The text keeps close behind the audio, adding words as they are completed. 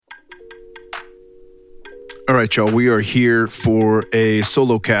All right, y'all, we are here for a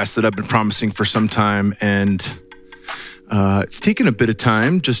solo cast that I've been promising for some time, and it's taken a bit of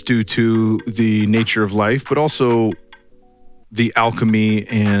time just due to the nature of life, but also the alchemy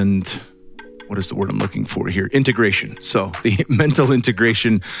and what is the word I'm looking for here? Integration. So the mental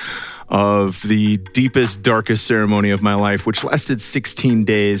integration of the deepest, darkest ceremony of my life, which lasted 16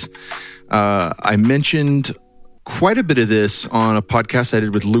 days. I mentioned quite a bit of this on a podcast I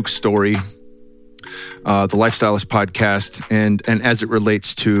did with Luke Story, the Lifestylist podcast, and as it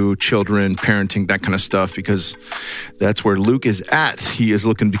relates to children, parenting, that kind of stuff, because that's where Luke is at. He is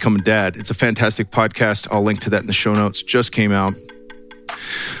looking to become a dad. It's a fantastic podcast. I'll link to that in the show notes. Just came out.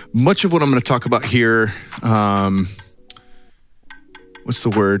 Much of what I'm going to talk about here, what's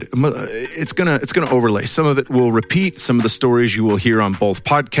the word? It's gonna overlay. Some of it will repeat. Some of the stories you will hear on both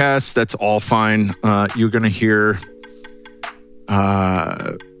podcasts. That's all fine. You're going to hear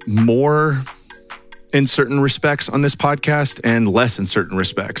more in certain respects on this podcast and less in certain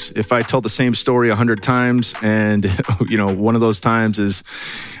respects. If I tell the same story 100 times and, one of those times is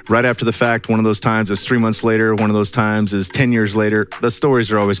right after the fact, one of those times is 3 months later, one of those times is 10 years later, the stories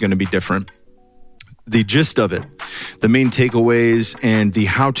are always going to be different. The gist of it, the main takeaways, and the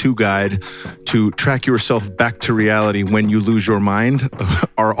how-to guide to track yourself back to reality when you lose your mind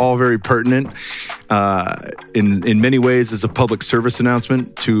are all very pertinent. In many ways, as a public service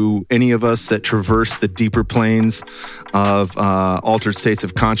announcement to any of us that traverse the deeper planes of altered states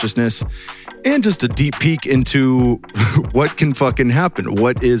of consciousness, and just a deep peek into what can fucking happen,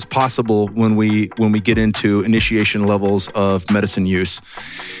 what is possible when we get into initiation levels of medicine use,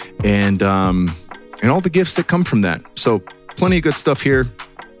 and all the gifts that come from that. So plenty of good stuff here.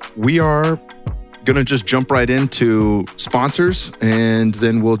 We are going to just jump right into sponsors, and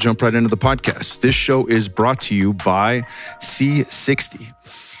then we'll jump right into the podcast. This show is brought to you by C60.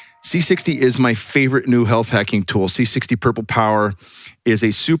 C60 is my favorite new health hacking tool. C60 Purple Power is a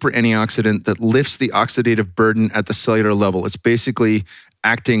super antioxidant that lifts the oxidative burden at the cellular level. It's basically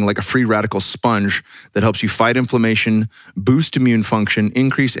acting like a free radical sponge that helps you fight inflammation, boost immune function,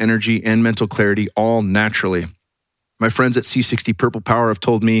 increase energy and mental clarity, all naturally. My friends at C60 Purple Power have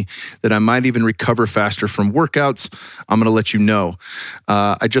told me that I might even recover faster from workouts. I'm going to let you know.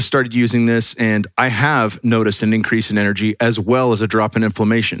 I just started using this, and I have noticed an increase in energy as well as a drop in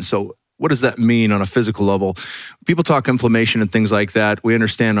inflammation. So what does that mean on a physical level? People talk inflammation and things like that. We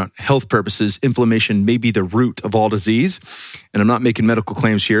understand on health purposes, inflammation may be the root of all disease. And I'm not making medical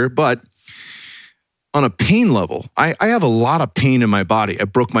claims here, but on a pain level, I have a lot of pain in my body. I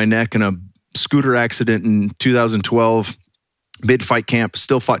broke my neck in a scooter accident in 2012, mid-fight camp,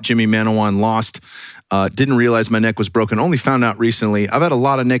 still fought Jimmy Manawan, lost. Didn't realize my neck was broken. Only found out recently. I've had a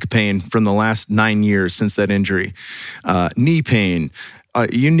lot of neck pain from the last 9 years since that injury. Knee pain,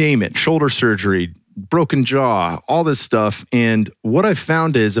 you name it, shoulder surgery, broken jaw, all this stuff. And what I've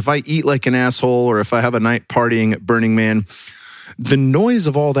found is if I eat like an asshole or if I have a night partying at Burning Man, the noise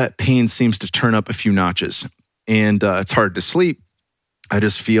of all that pain seems to turn up a few notches. And it's hard to sleep. I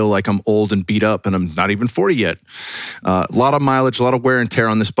just feel like I'm old and beat up, and I'm not even 40 yet. A lot of mileage, a lot of wear and tear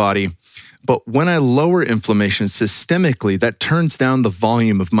on this body. But when I lower inflammation systemically, that turns down the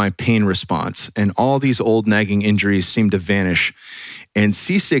volume of my pain response, and all these old nagging injuries seem to vanish. And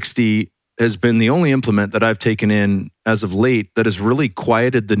C60 has been the only implement that I've taken in as of late that has really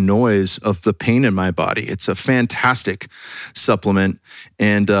quieted the noise of the pain in my body. It's a fantastic supplement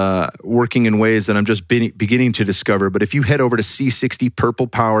and working in ways that I'm just beginning to discover. But if you head over to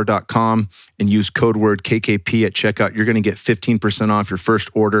c60purplepower.com and use code word KKP at checkout, you're going to get 15% off your first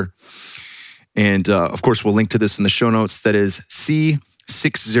order. And of course, we'll link to this in the show notes. That is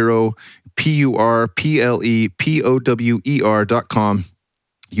c60purplepower.com.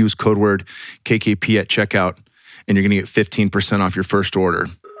 Use code word KKP at checkout, and you're going to get 15% off your first order.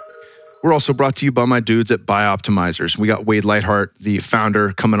 We're also brought to you by my dudes at Bioptimizers. We got Wade Lightheart, the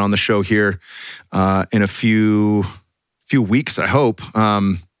founder, coming on the show here in a few weeks, I hope.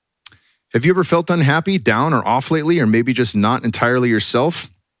 Have you ever felt unhappy, down, or off lately, or maybe just not entirely yourself?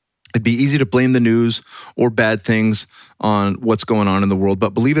 It'd be easy to blame the news or bad things on what's going on in the world,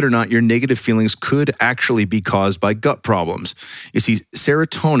 but believe it or not, your negative feelings could actually be caused by gut problems. You see,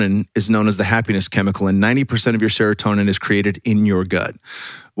 serotonin is known as the happiness chemical, and 90% of your serotonin is created in your gut.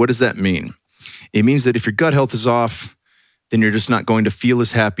 What does that mean? It means that if your gut health is off, then you're just not going to feel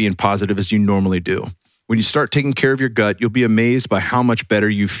as happy and positive as you normally do. When you start taking care of your gut, you'll be amazed by how much better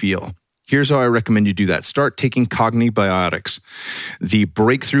you feel. Here's how I recommend you do that. Start taking Cognibiotics, the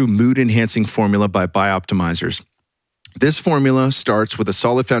breakthrough mood-enhancing formula by Bioptimizers. This formula starts with a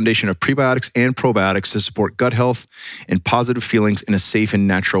solid foundation of prebiotics and probiotics to support gut health and positive feelings in a safe and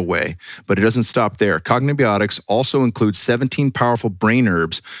natural way. But it doesn't stop there. Cognibiotics also includes 17 powerful brain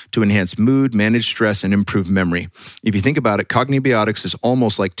herbs to enhance mood, manage stress, and improve memory. If you think about it, Cognibiotics is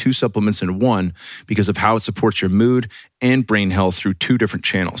almost like 2 supplements in one because of how it supports your mood and brain health through 2 different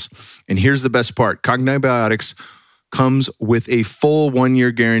channels. And here's the best part. Cognibiotics comes with a full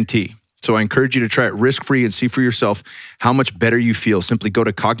 1-year guarantee. So I encourage you to try it risk-free and see for yourself how much better you feel. Simply go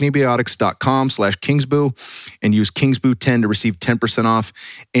to cognibiotics.com/Kingsboo and use Kingsboo10 to receive 10% off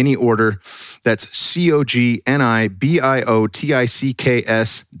any order. That's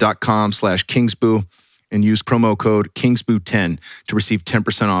cognibiotics.com/Kingsboo and use promo code Kingsboo10 to receive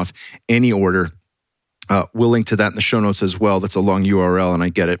 10% off any order. We'll link to that in the show notes as well. That's a long URL, and I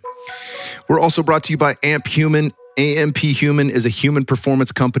get it. We're also brought to you by Amp Human. AMP Human is a human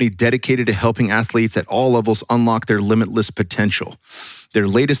performance company dedicated to helping athletes at all levels unlock their limitless potential. Their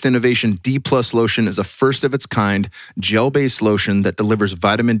latest innovation, D+ Lotion, is a first-of-its-kind gel-based lotion that delivers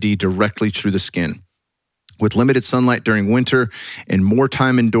vitamin D directly through the skin. With limited sunlight during winter and more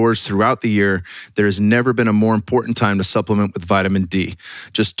time indoors throughout the year, there has never been a more important time to supplement with vitamin D.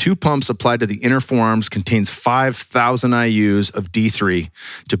 Just 2 pumps applied to the inner forearms contains 5,000 IUs of D3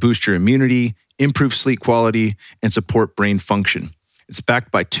 to boost your immunity, improve sleep quality, and support brain function. It's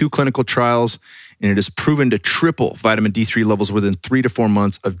backed by 2 clinical trials, and it is proven to triple vitamin D3 levels within 3 to 4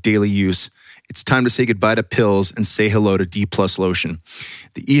 months of daily use. It's time to say goodbye to pills and say hello to D+ Lotion,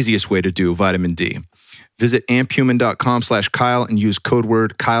 the easiest way to do vitamin D. Visit amphuman.com/Kyle and use code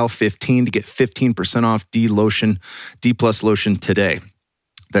word Kyle15 to get 15% off D+ Lotion today.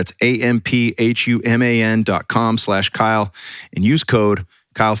 That's amphuman.com/Kyle and use code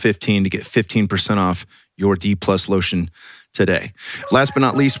Kyle15 to get 15% off your D+ Lotion today. Last but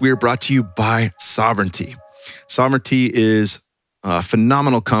not least, we are brought to you by Sovereignty. Sovereignty is a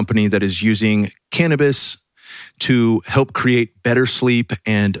phenomenal company that is using cannabis to help create better sleep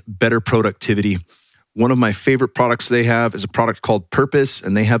and better productivity. One of my favorite products they have is a product called Purpose,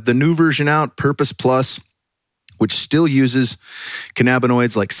 and they have the new version out, Purpose Plus, which still uses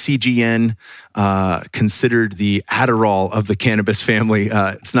cannabinoids like CGN, considered the Adderall of the cannabis family.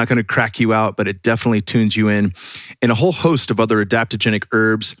 It's not going to crack you out, but it definitely tunes you in. And a whole host of other adaptogenic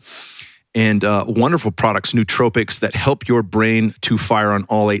herbs and wonderful products, nootropics that help your brain to fire on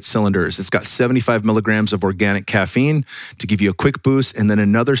all 8 cylinders. It's got 75 milligrams of organic caffeine to give you a quick boost, and then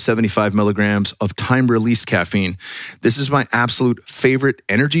another 75 milligrams of time-released caffeine. This is my absolute favorite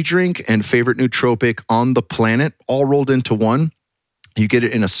energy drink and favorite nootropic on the planet, all rolled into one. You get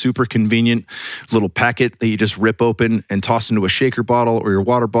it in a super convenient little packet that you just rip open and toss into a shaker bottle or your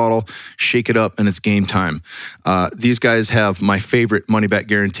water bottle, shake it up, and it's game time. These guys have my favorite money-back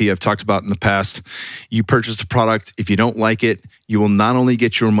guarantee I've talked about in the past. You purchase the product. If you don't like it, you will not only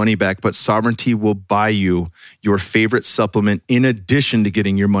get your money back, but Sovereignty will buy you your favorite supplement in addition to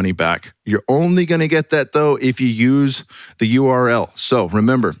getting your money back. You're only going to get that, though, if you use the URL. So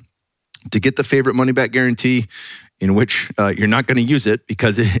remember, to get the favorite money-back guarantee, in which you're not going to use it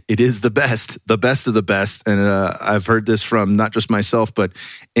because it is the best of the best. And I've heard this from not just myself, but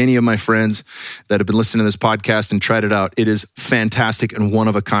any of my friends that have been listening to this podcast and tried it out. It is fantastic and one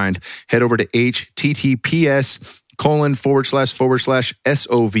of a kind. Head over to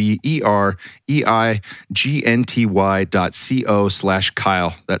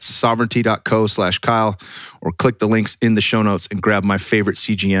https://sovereignty.co/Kyle. That's sovereignty.co/Kyle, or click the links in the show notes and grab my favorite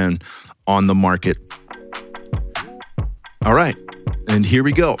CGN on the market. All right, and here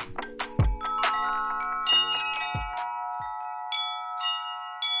we go.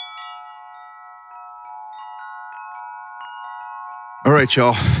 All right,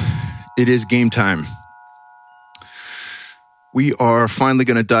 y'all, it is game time. We are finally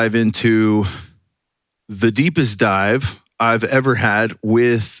going to dive into the deepest dive I've ever had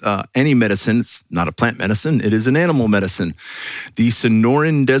with any medicine. It's not a plant medicine. It is an animal medicine. The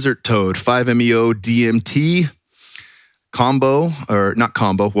Sonoran Desert Toad, 5-MeO DMT combo, or not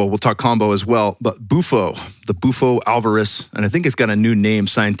combo, well, we'll talk combo as well, but Bufo, the Bufo alvarez, and I think it's got a new name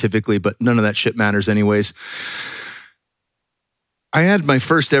scientifically, but none of that shit matters anyways. I had my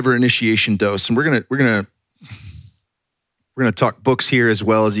first ever initiation dose, and we're gonna talk books here as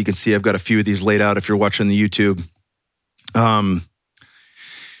well. As you can see, I've got a few of these laid out if you're watching the YouTube.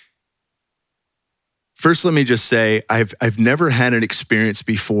 First, let me just say I've never had an experience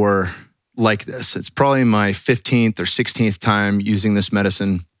before like this. It's probably my 15th or 16th time using this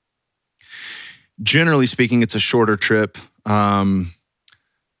medicine. Generally speaking, it's a shorter trip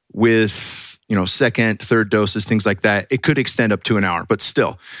with, second, third doses, things like that. It could extend up to an hour, but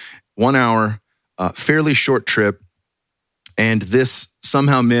still 1 hour, fairly short trip. And this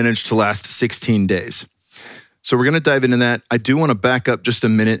somehow managed to last 16 days. So we're going to dive into that. I do want to back up just a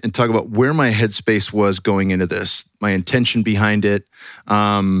minute and talk about where my headspace was going into this, my intention behind it,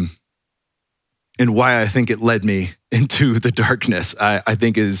 and why I think it led me into the darkness, I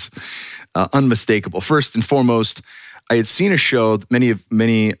think is unmistakable. First and foremost, I had seen a show that many of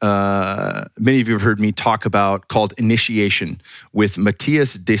you have heard me talk about called Initiation with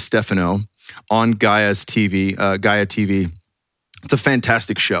Matthias De Stefano on Gaia TV. It's a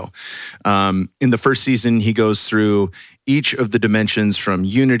fantastic show. In the first season, he goes through each of the dimensions from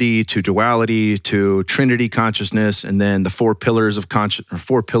unity to duality to Trinity consciousness, and then the four pillars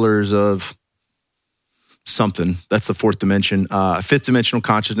of something. That's the fourth dimension. Fifth dimensional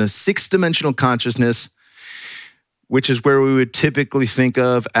consciousness, sixth dimensional consciousness, which is where we would typically think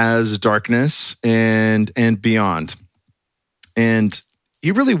of as darkness and beyond. And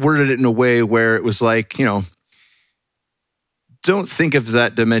he really worded it in a way where it was like, don't think of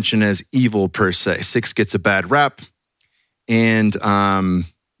that dimension as evil per se. Six gets a bad rap. And I'm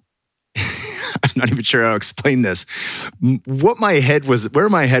not even sure how to explain this. Where my head was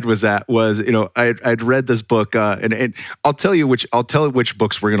at was, I'd read this book, and I'll tell you which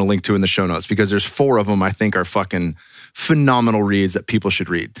books we're going to link to in the show notes, because there's 4 of them I think are fucking phenomenal reads that people should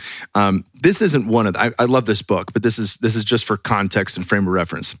read. This isn't one of them. I love this book, but this is just for context and frame of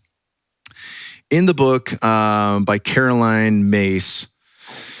reference. In the book by Caroline Myss,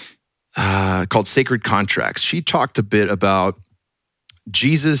 called Sacred Contracts, she talked a bit about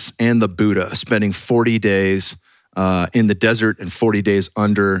Jesus and the Buddha spending 40 days in the desert and 40 days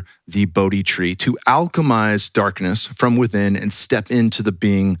under the Bodhi tree to alchemize darkness from within and step into the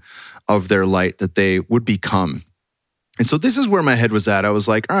being of their light that they would become. And so this is where my head was at. I was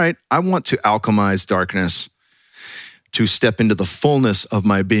like, all right, I want to alchemize darkness to step into the fullness of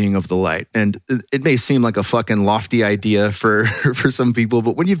my being of the light. And it may seem like a fucking lofty idea for some people,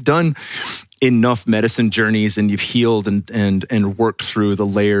 but when you've done enough medicine journeys and you've healed and worked through the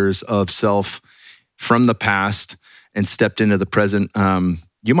layers of self from the past and stepped into the present,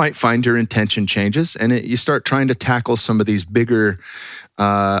 you might find your intention changes and you start trying to tackle some of these bigger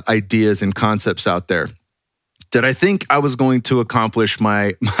ideas and concepts out there. Did I think I was going to accomplish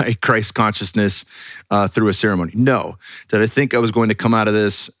my Christ consciousness through a ceremony? No. Did I think I was going to come out of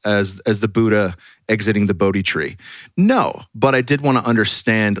this as the Buddha exiting the Bodhi tree? No. But I did want to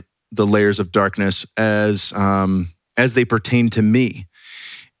understand the layers of darkness as they pertain to me,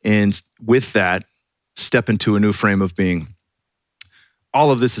 and with that, step into a new frame of being.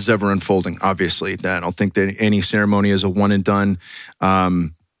 All of this is ever unfolding, obviously. I don't think that any ceremony is a one and done.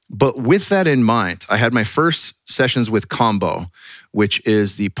 But with that in mind, I had my first sessions with Kambo, which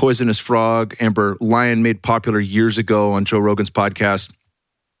is the poisonous frog Amber Lion made popular years ago on Joe Rogan's podcast.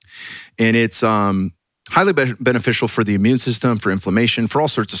 And it's highly beneficial for the immune system, for inflammation, for all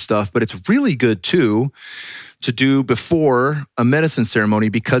sorts of stuff. But it's really good, too, to do before a medicine ceremony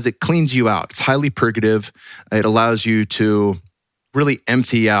because it cleans you out. It's highly purgative. It allows you to really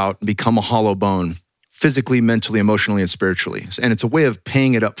empty out and become a hollow bone, physically, mentally, emotionally, and spiritually. And it's a way of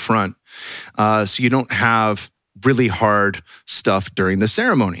paying it up front so you don't have really hard stuff during the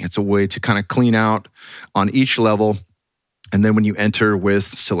ceremony. It's a way to kind of clean out on each level. And then when you enter with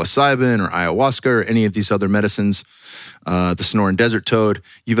psilocybin or ayahuasca or any of these other medicines, the Sonoran Desert Toad,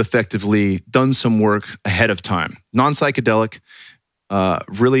 you've effectively done some work ahead of time. Non-psychedelic,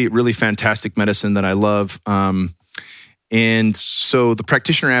 really, really fantastic medicine that I love. And so the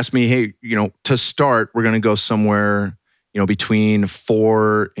practitioner asked me, hey, to start, we're going to go somewhere, between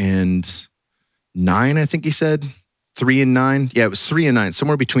 4 and 9, I think he said. 3 and 9. Yeah, it was 3 and 9,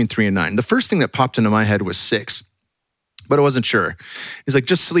 somewhere between 3 and 9. The first thing that popped into my head was 6, but I wasn't sure. He's like,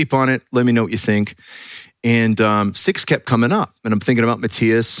 just sleep on it. Let me know what you think. And 6 kept coming up. And I'm thinking about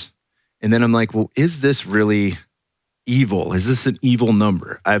Matthias. And then I'm like, well, is this really evil? Is this an evil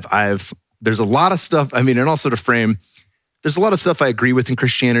number? There's a lot of stuff. And also to frame, there's a lot of stuff I agree with in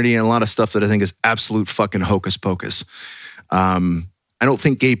Christianity and a lot of stuff that I think is absolute fucking hocus pocus. I don't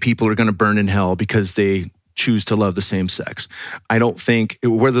think gay people are going to burn in hell because they choose to love the same sex. I don't think,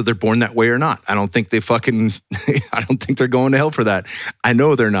 whether they're born that way or not, I don't think they're going to hell for that. I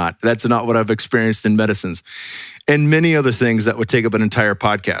know they're not. That's not what I've experienced in medicines and many other things that would take up an entire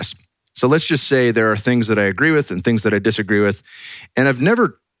podcast. So let's just say there are things that I agree with and things that I disagree with. And I've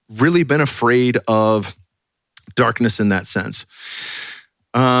never really been afraid of darkness in that sense.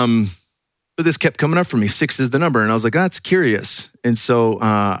 But this kept coming up for me. 6 is the number. And I was like, that's curious. And so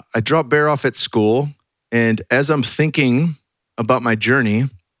I dropped Bear off at school. And as I'm thinking about my journey,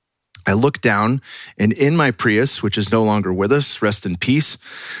 I look down and in my Prius, which is no longer with us, rest in peace,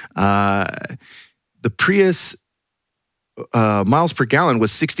 the Prius miles per gallon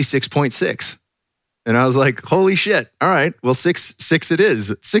was 66.6. And I was like, holy shit. All right. Well, 6 it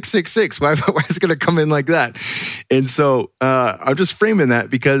is. 666. Why is it going to come in like that? And so I'm just framing that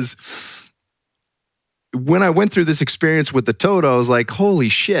because when I went through this experience with the toad, I was like, holy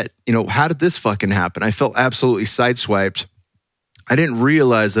shit. How did this fucking happen? I felt absolutely sideswiped. I didn't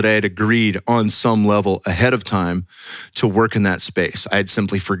realize that I had agreed on some level ahead of time to work in that space. I had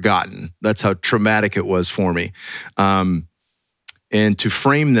simply forgotten. That's how traumatic it was for me. And to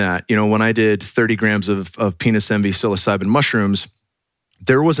frame that, when I did 30 grams of penis envy psilocybin mushrooms,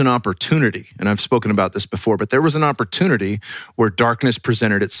 there was an opportunity, and I've spoken about this before, but there was an opportunity where darkness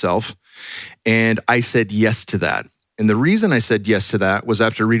presented itself, and I said yes to that. And the reason I said yes to that was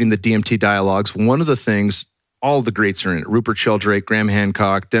after reading the DMT dialogues, one of the things, all the greats are in it, Rupert Sheldrake, Graham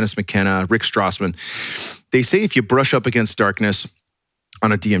Hancock, Dennis McKenna, Rick Strassman, they say if you brush up against darkness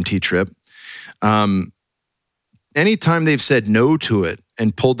on a DMT trip, anytime they've said no to it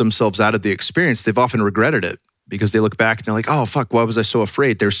and pulled themselves out of the experience, they've often regretted it because they look back and they're like, oh, fuck, why was I so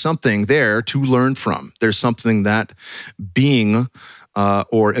afraid? There's something there to learn from. There's something that being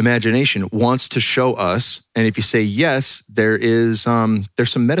or imagination wants to show us. And if you say yes, there's some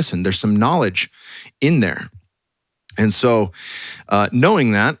medicine, there's some knowledge in there. And so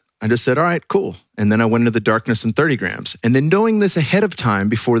knowing that, I just said, all right, cool. And then I went into the darkness in 30 grams. And then knowing this ahead of time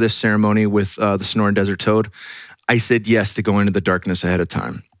before this ceremony with the Sonoran Desert Toad, I said yes to go into the darkness ahead of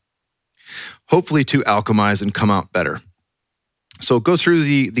time, hopefully to alchemize and come out better. So go through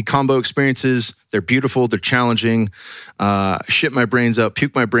the combo experiences. They're beautiful. They're challenging. Shit my brains out,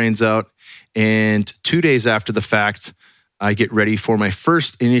 puke my brains out. And 2 days after the fact, I get ready for my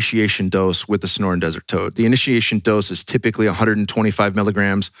first initiation dose with the Sonoran Desert Toad. The initiation dose is typically 125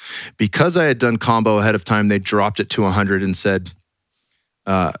 milligrams. Because I had done combo ahead of time, they dropped it to 100 and said,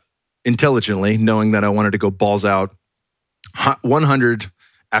 intelligently, knowing that I wanted to go balls out, 100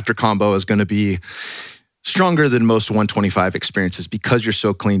 after combo is going to be stronger than most 125 experiences because you're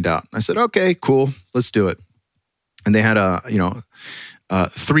so cleaned out. I said, okay, cool, let's do it. And they had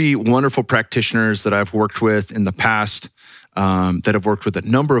 3 wonderful practitioners that I've worked with in the past, that have worked with a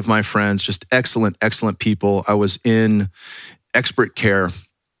number of my friends, just excellent, excellent people. I was in expert care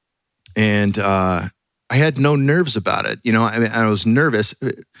and I had no nerves about it. I was nervous.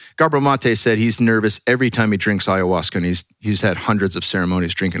 Gabor Mate said he's nervous every time he drinks ayahuasca, and he's had hundreds of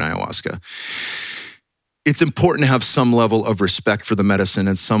ceremonies drinking ayahuasca. It's important to have some level of respect for the medicine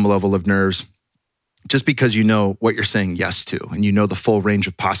and some level of nerves, just because you know what you're saying yes to, and you know the full range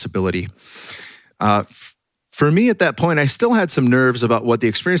of possibility. For me at that point, I still had some nerves about what the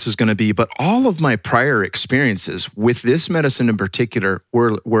experience was going to be, but all of my prior experiences with this medicine in particular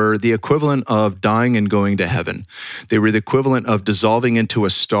were the equivalent of dying and going to heaven. They were the equivalent of dissolving into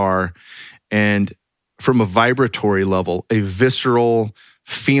a star, and from a vibratory level, a visceral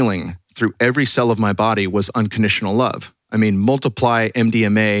feeling through every cell of my body was unconditional love. I mean, multiply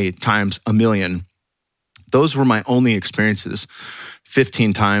MDMA times 1,000,000. Those were my only experiences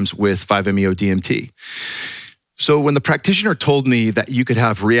 15 times with 5-MeO-DMT. So when the practitioner told me that you could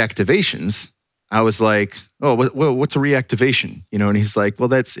have reactivations, I was like, "Oh, what's a reactivation?" And he's like,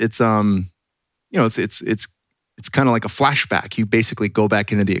 "Well, it's kind of like a flashback. You basically go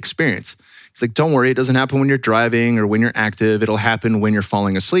back into the experience." It's like, "Don't worry, it doesn't happen when you're driving or when you're active. It'll happen when you're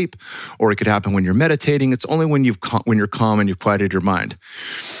falling asleep, or it could happen when you're meditating. It's only when you're calm and you've quieted your mind."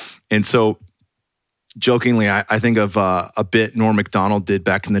 And so, jokingly, I think of a bit Norm Macdonald did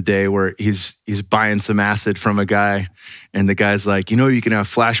back in the day where he's buying some acid from a guy, and the guy's like, you can have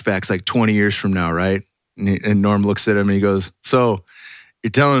flashbacks like 20 years from now, right? And Norm looks at him and he goes, "So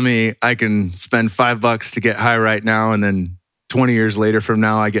you're telling me I can spend $5 to get high right now, and then 20 years later from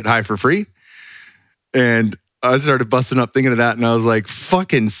now I get high for free?" And I started busting up thinking of that, and I was like,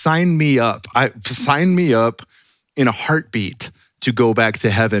 fucking sign me up. Sign me up in a heartbeat to go back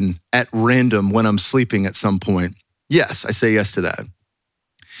to heaven at random when I'm sleeping at some point. Yes, I say yes to that.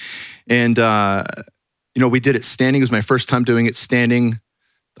 And, we did it standing. It was my first time doing it standing.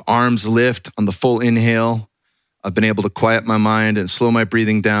 The arms lift on the full inhale. I've been able to quiet my mind and slow my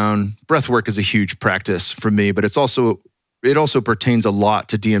breathing down. Breath work is a huge practice for me, but it also pertains a lot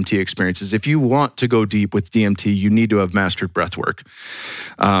to DMT experiences. If you want to go deep with DMT, you need to have mastered breath work.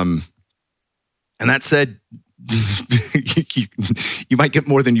 And that said, you might get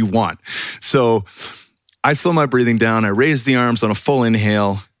more than you want. So I slow my breathing down. I raise the arms on a full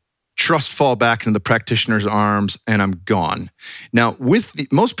inhale, trust fall back into the practitioner's arms, and I'm gone. Now,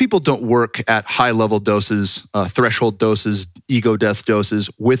 most people don't work at high level doses, threshold doses, ego death doses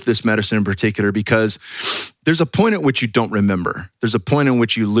with this medicine in particular, because there's a point at which you don't remember. There's a point in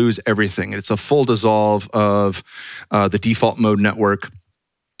which you lose everything. It's a full dissolve of the default mode network.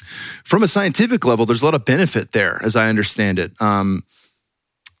 From a scientific level, there's a lot of benefit there, as I understand it.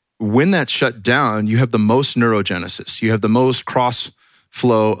 When that's shut down, you have the most neurogenesis. You have the most cross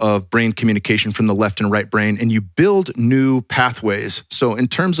flow of brain communication from the left and right brain, and you build new pathways. So in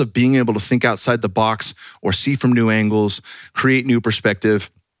terms of being able to think outside the box or see from new angles, create new perspective,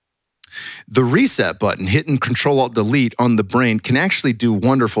 the reset button, hitting Control-Alt-Delete on the brain, can actually do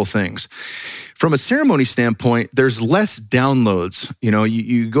wonderful things. From a ceremony standpoint, there's less downloads.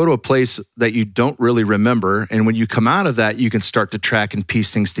 You go to a place that you don't really remember, and when you come out of that, you can start to track and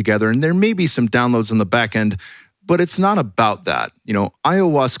piece things together, and there may be some downloads on the back end, but it's not about that.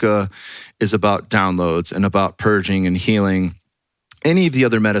 Ayahuasca is about downloads and about purging and healing. Any of the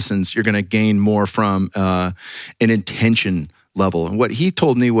other medicines, you're going to gain more from an intention level. And what he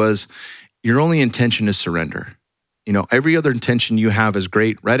told me was, your only intention is surrender. Every other intention you have is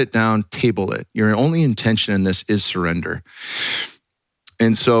great. Write it down, table it. Your only intention in this is surrender.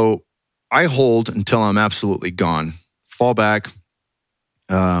 And so I hold until I'm absolutely gone. Fall back.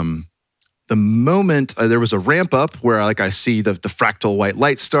 The moment there was a ramp up where I see the fractal white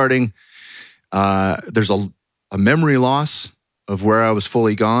light starting, there's a memory loss of where I was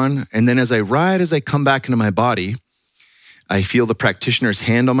fully gone. And then as I come back into my body, I feel the practitioner's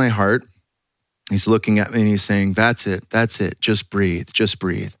hand on my heart. He's looking at me and he's saying, that's it. Just breathe.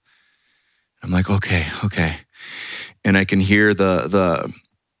 I'm like, okay. And I can hear the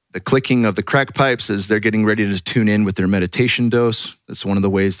clicking of the crack pipes as they're getting ready to tune in with their meditation dose. That's one of the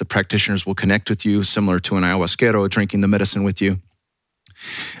ways the practitioners will connect with you, similar to an ayahuasquero drinking the medicine with you.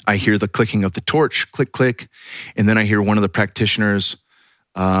 I hear the clicking of the torch, click, click. And then I hear one of the practitioners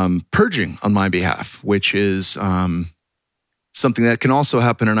purging on my behalf, which is something that can also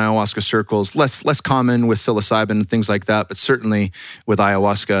happen in ayahuasca circles, less common with psilocybin and things like that, but certainly with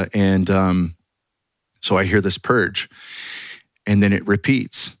ayahuasca. And so I hear this purge, and then it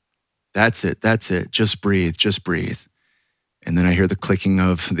repeats. That's it. Just breathe. And then I hear the clicking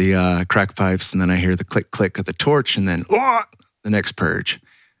of the crack pipes, and then I hear the click, click of the torch, and then the next purge.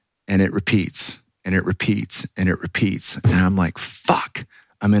 And it repeats, and it repeats, and it repeats. And I'm like, fuck,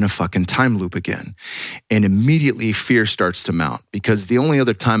 I'm in a fucking time loop again. And immediately fear starts to mount, because the only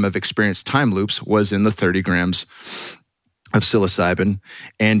other time I've experienced time loops was in the 30 grams of psilocybin.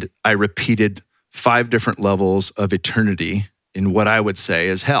 And I repeated 5 different levels of eternity in what I would say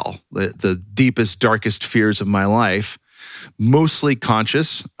is hell, the deepest, darkest fears of my life, mostly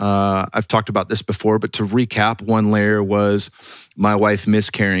conscious. I've talked about this before, but to recap, one layer was my wife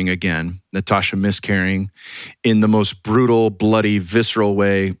miscarrying again, Natasha miscarrying in the most brutal, bloody, visceral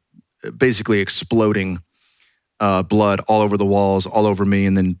way, basically exploding blood all over the walls, all over me,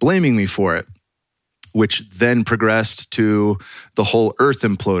 and then blaming me for it, which then progressed to the whole earth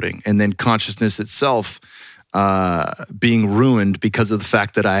imploding, and then consciousness itself being ruined because of the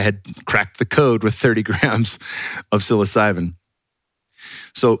fact that I had cracked the code with 30 grams of psilocybin.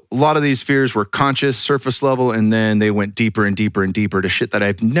 So a lot of these fears were conscious, surface level, and then they went deeper and deeper and deeper to shit that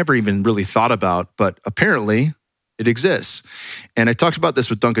I've never even really thought about, but apparently it exists. And I talked about this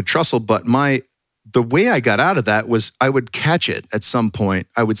with Duncan Trussell, but the way I got out of that was I would catch it at some point.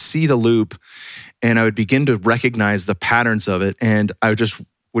 I would see the loop, and I would begin to recognize the patterns of it, and I just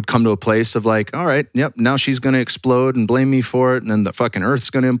would come to a place of like, all right, yep, now she's going to explode and blame me for it, and then the fucking earth's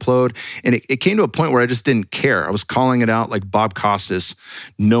going to implode. And it came to a point where I just didn't care. I was calling it out like Bob Costas,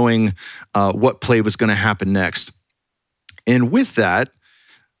 knowing what play was going to happen next. And with that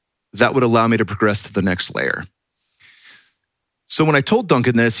would allow me to progress to the next layer. So when I told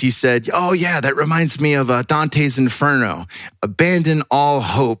Duncan this, he said, oh yeah, that reminds me of Dante's Inferno. Abandon all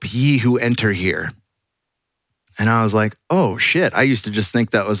hope, ye who enter here. And I was like, oh shit. I used to just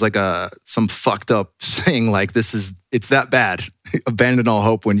think that was like some fucked up saying, like, it's that bad. Abandon all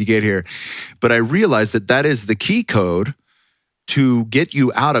hope when you get here. But I realized that is the key code to get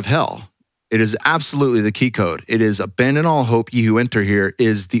you out of hell. It is absolutely the key code. It is abandon all hope, ye who enter here,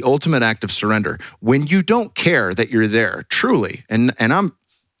 is the ultimate act of surrender. When you don't care that you're there, truly. And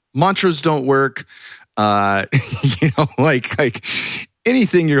mantras don't work. Like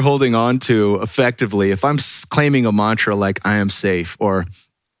anything you're holding on to effectively, if I'm claiming a mantra like I am safe, or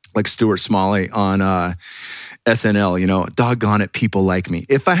like Stuart Smalley on SNL, doggone it, people like me.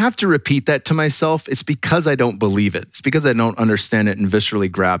 If I have to repeat that to myself, it's because I don't believe it. It's because I don't understand it and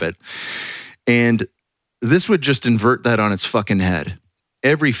viscerally grab it. And this would just invert that on its fucking head.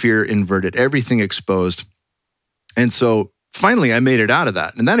 every fear inverted, everything exposed. And so finally I made it out of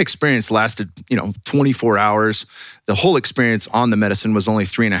that. And that experience lasted, 24 hours. The whole experience on the medicine was only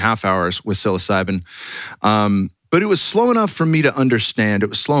 3.5 hours with psilocybin. But it was slow enough for me to understand. It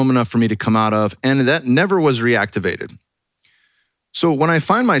was slow enough for me to come out of, and that never was reactivated. So when I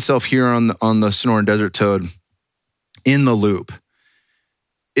find myself here on the Sonoran Desert Toad in the loop,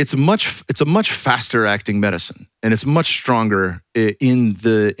 it's a much faster acting medicine, and it's much stronger in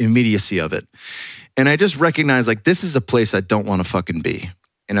the immediacy of it. And I just recognize, like, this is a place I don't want to fucking be.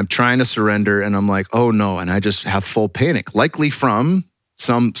 And I'm trying to surrender, and I'm like, oh no. And I just have full panic, likely from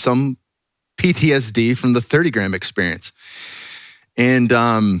some PTSD from the 30-gram experience. And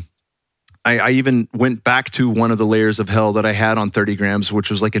I even went back to one of the layers of hell that I had on 30 grams,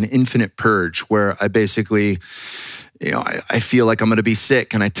 which was like an infinite purge, where I basically, I feel like I'm going to be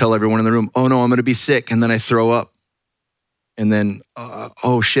sick, and I tell everyone in the room, oh no, I'm going to be sick. And then I throw up. And then,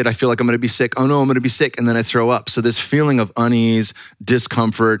 oh shit, I feel like I'm going to be sick. Oh no, I'm going to be sick. And then I throw up. So this feeling of unease,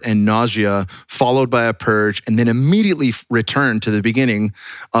 discomfort, and nausea, followed by a purge, and then immediately return to the beginning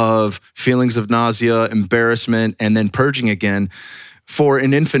of feelings of nausea, embarrassment, and then purging again for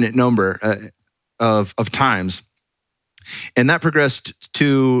an infinite number of times. And that progressed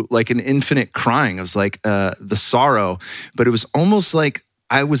to like an infinite crying. It was like the sorrow, but it was almost like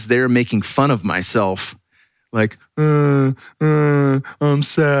I was there making fun of myself. Like, I'm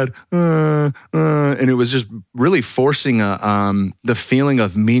sad, and it was just really forcing the feeling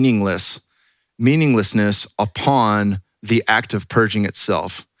of meaninglessness upon the act of purging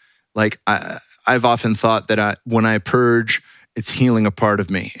itself. Like, I've often thought that when I purge, it's healing a part of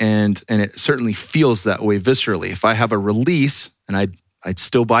me, and it certainly feels that way viscerally. If I have a release, and I'd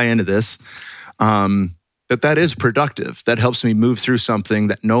still buy into this, that is productive. That helps me move through something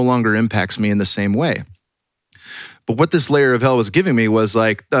that no longer impacts me in the same way. But what this layer of hell was giving me was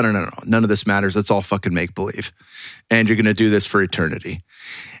like, no, none of this matters. It's all fucking make-believe. And you're going to do this for eternity.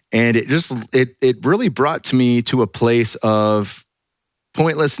 And it really brought me to a place of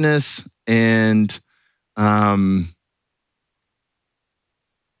pointlessness and,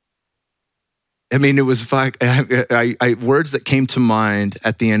 it was like, words that came to mind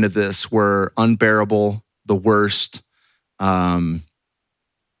at the end of this were unbearable, the worst,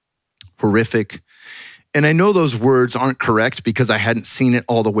 horrific. And I know those words aren't correct because I hadn't seen it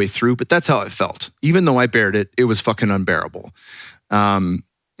all the way through, but that's how it felt. Even though I bared it, it was fucking unbearable. And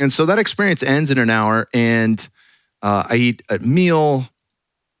so that experience ends in an hour, and I eat a meal.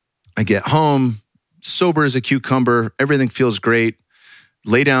 I get home, sober as a cucumber. Everything feels great.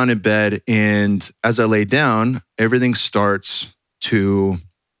 Lay down in bed, and as I lay down, everything starts to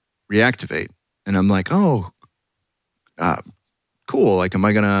reactivate. And I'm like, oh, cool. Like, do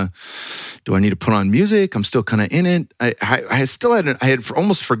I need to put on music? I'm still kind of in it. I had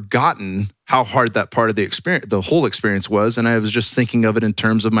almost forgotten how hard that part of the experience, the whole experience was. And I was just thinking of it in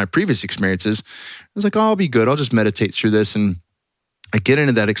terms of my previous experiences. I was like, oh, I'll be good. I'll just meditate through this. And I get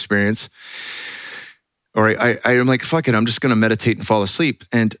into that experience. Or I'm like, fuck it. I'm just going to meditate and fall asleep.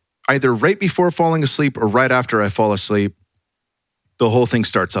 And either right before falling asleep or right after I fall asleep, the whole thing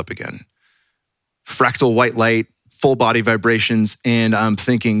starts up again. Fractal white light, full body vibrations. And I'm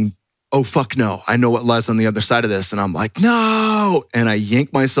thinking, oh, fuck no. I know what lies on the other side of this. And I'm like, no. And I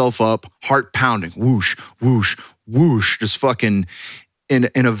yank myself up, heart pounding, whoosh, whoosh, whoosh, just fucking in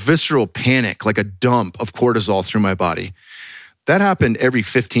a visceral panic, like a dump of cortisol through my body. That happened every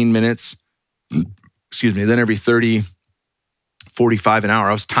 15 minutes. Excuse me. Then every 30, 45 an hour.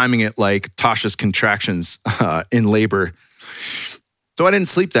 I was timing it like Tasha's contractions in labor. So I didn't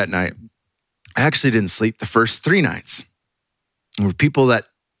sleep that night. I actually didn't sleep the first 3 nights. And for people that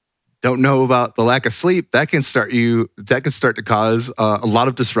don't know about the lack of sleep, that can start to cause a lot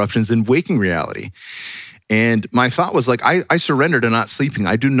of disruptions in waking reality. And my thought was like, I surrender to not sleeping.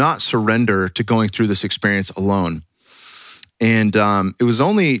 I do not surrender to going through this experience alone. And it was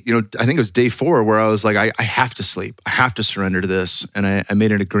only, I think it was day 4 where I was like, I have to sleep. I have to surrender to this. And I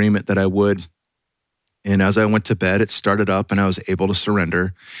made an agreement that I would. And as I went to bed, it started up and I was able to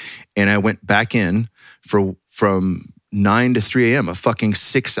surrender. And I went back in from 9 to 3 a.m., a fucking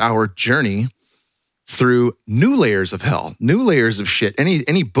 6-hour journey through new layers of hell, new layers of shit.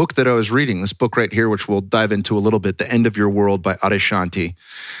 Any book that I was reading, this book right here, which we'll dive into a little bit, The End of Your World by Adyashanti.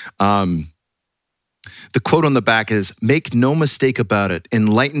 The quote on the back is, "Make no mistake about it,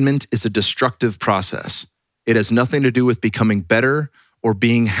 enlightenment is a destructive process. It has nothing to do with becoming better or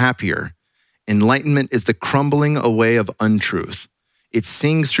being happier. Enlightenment is the crumbling away of untruth. It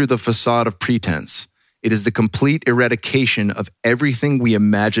sings through the facade of pretense. It is the complete eradication of everything we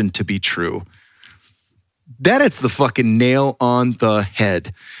imagine to be true." that it's the fucking nail on the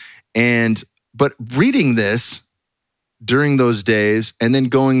head. But reading this during those days and then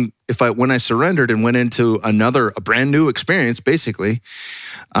when I surrendered and went into a brand new experience, basically,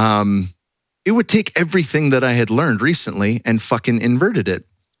 it would take everything that I had learned recently and fucking inverted it.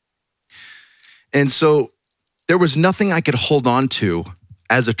 And so there was nothing I could hold on to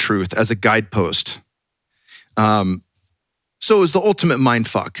as a truth, as a guidepost. So it was the ultimate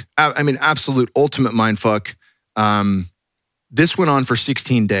mindfuck. I mean, absolute ultimate mindfuck. This went on for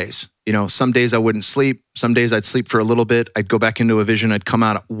 16 days. Some days I wouldn't sleep. Some days I'd sleep for a little bit. I'd go back into a vision. I'd come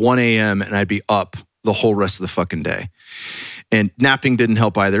out at 1 a.m. and I'd be up the whole rest of the fucking day. And napping didn't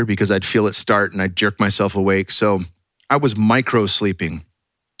help either because I'd feel it start and I'd jerk myself awake. So I was micro sleeping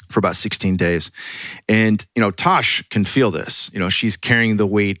for about 16 days. And, Tosh can feel this. She's carrying the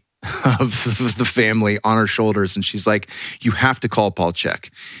weight of the family on her shoulders. And she's like, you have to call Paul Chek.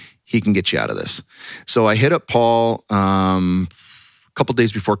 He can get you out of this. So I hit up Paul a couple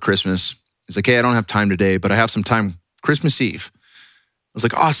days before Christmas. He's like, hey, I don't have time today, but I have some time Christmas Eve. I was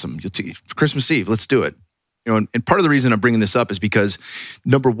like, awesome. Christmas Eve, let's do it. And part of the reason I'm bringing this up is because,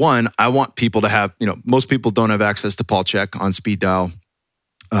 number one, I want people to have, most people don't have access to Paul Chek on speed dial.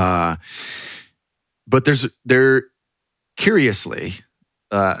 But they're curiously,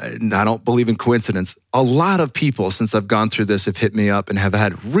 and I don't believe in coincidence, a lot of people since I've gone through this have hit me up and have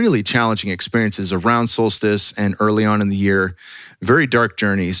had really challenging experiences around solstice and early on in the year, very dark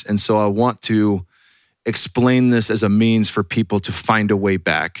journeys. And so I want to explain this as a means for people to find a way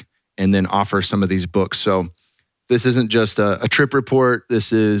back and then offer some of these books. So this isn't just a trip report.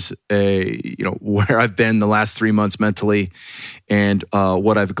 This is where I've been the last 3 months mentally and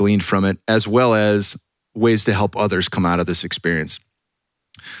what I've gleaned from it, as well as ways to help others come out of this experience.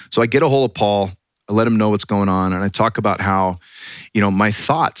 So I get a hold of Paul, I let him know what's going on, and I talk about how, my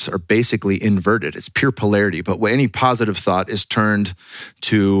thoughts are basically inverted. It's pure polarity, but any positive thought is turned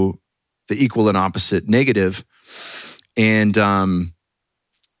to the equal and opposite negative. And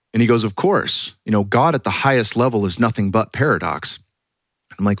he goes, of course, God at the highest level is nothing but paradox.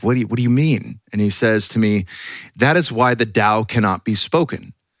 I'm like, what do you mean? And he says to me, that is why the Tao cannot be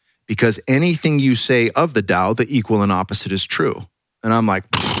spoken, because anything you say of the Tao, the equal and opposite is true. And I'm like,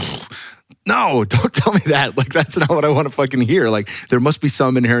 no, don't tell me that. Like, that's not what I want to fucking hear. Like, there must be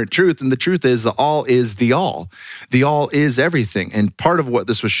some inherent truth. And the truth is the all is the all. The all is everything. And part of what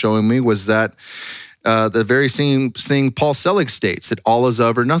this was showing me was that the very same thing Paul Selig states, that all is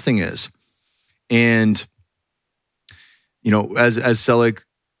of or nothing is. And, as Selig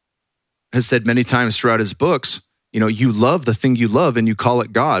has said many times throughout his books, you love the thing you love and you call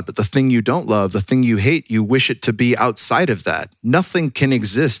it God, but the thing you don't love, the thing you hate, you wish it to be outside of that. Nothing can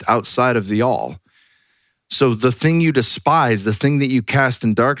exist outside of the all. So the thing you despise, the thing that you cast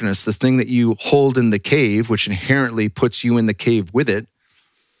in darkness, the thing that you hold in the cave, which inherently puts you in the cave with it,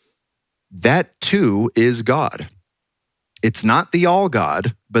 that too is God. It's not the all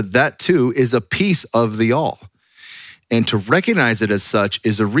God, but that too is a piece of the all. And to recognize it as such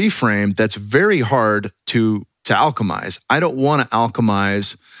is a reframe that's very hard to alchemize. I don't want to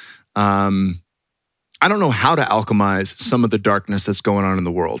alchemize. I don't know how to alchemize some of the darkness that's going on in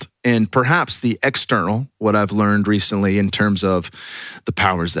the world. And perhaps the external, what I've learned recently in terms of the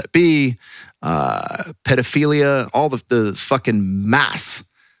powers that be, pedophilia, all the fucking mass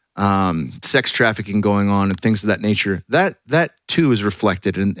sex trafficking going on and things of that nature, that too is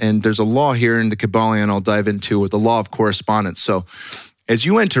reflected. And there's a law here in the Kybalion I'll dive into with the law of correspondence. So as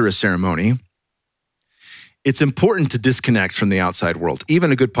you enter a ceremony, it's important to disconnect from the outside world.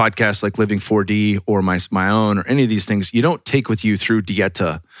 Even a good podcast like Living 4D or my own or any of these things, you don't take with you through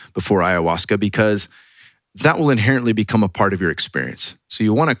dieta before ayahuasca because that will inherently become a part of your experience. So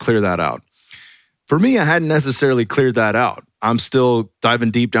you want to clear that out. For me, I hadn't necessarily cleared that out. I'm still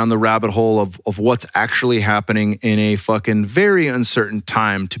diving deep down the rabbit hole of what's actually happening in a fucking very uncertain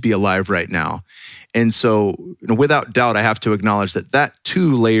time to be alive right now. And so without doubt, I have to acknowledge that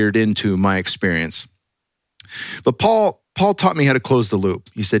too layered into my experience. But Paul taught me how to close the loop.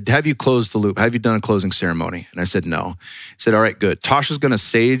 He said, have you closed the loop? Have you done a closing ceremony? And I said, no. He said, all right, good. Tasha's going to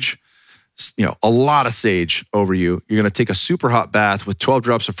sage, a lot of sage over you. You're going to take a super hot bath with 12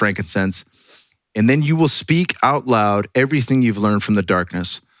 drops of frankincense. And then you will speak out loud everything you've learned from the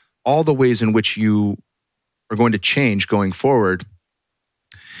darkness, all the ways in which you are going to change going forward.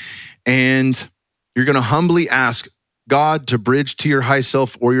 And you're going to humbly ask God to bridge to your high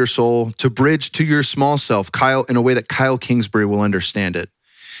self or your soul, to bridge to your small self, Kyle, in a way that Kyle Kingsbury will understand it,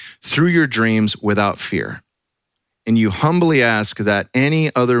 through your dreams without fear. And you humbly ask that any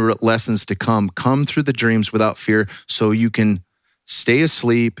other lessons to come through the dreams without fear so you can stay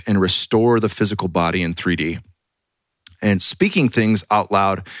asleep, and restore the physical body in 3D. And speaking things out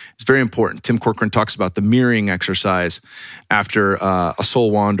loud is very important. Tim Corcoran talks about the mirroring exercise after a soul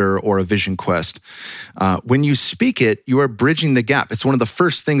wander or a vision quest. When you speak it, you are bridging the gap. It's one of the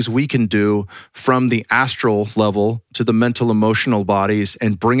first things we can do from the astral level to the mental, emotional bodies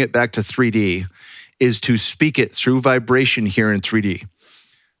and bring it back to 3D is to speak it through vibration here in 3D.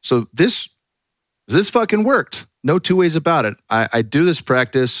 So this fucking worked. No two ways about it. I do this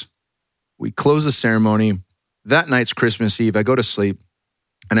practice. We close the ceremony. That night's Christmas Eve. I go to sleep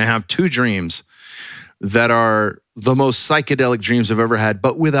and I have 2 dreams that are the most psychedelic dreams I've ever had,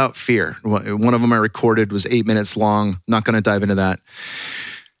 but without fear. One of them I recorded was 8 minutes long. Not going to dive into that.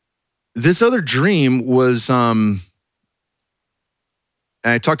 This other dream was, I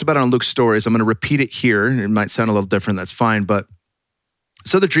talked about it on Luke's Stories. I'm going to repeat it here. It might sound a little different. That's fine. But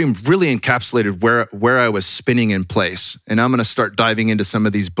this other dream really encapsulated where I was spinning in place. And I'm going to start diving into some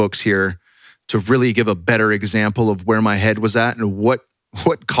of these books here to really give a better example of where my head was at and what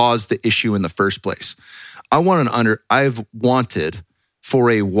caused the issue in the first place. I've wanted for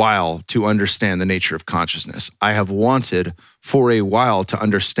a while to understand the nature of consciousness. I have wanted for a while to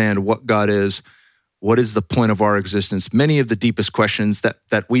understand what God is, what is the point of our existence. Many of the deepest questions that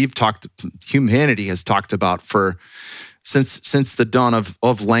humanity has talked about since the dawn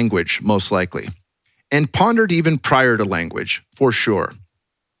of language, most likely, and pondered even prior to language, for sure.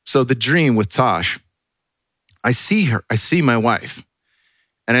 So the dream with Tosh, I see my wife,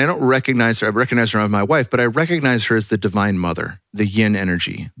 and I don't recognize her. I recognize her as my wife, but I recognize her as the divine mother, the yin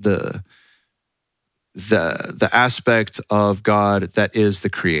energy, the aspect of God that is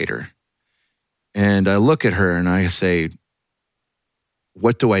the creator. And I look at her and I say,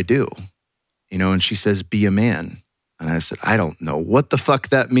 what do I do? And she says, be a man. And I said, I don't know what the fuck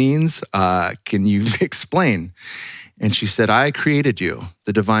that means. Can you explain? And she said, I created you,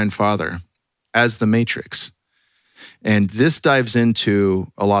 the Divine Father, as the Matrix. And this dives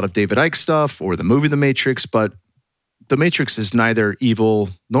into a lot of David Icke stuff or the movie The Matrix, but the Matrix is neither evil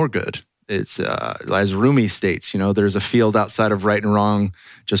nor good. It's, as Rumi states, there's a field outside of right and wrong,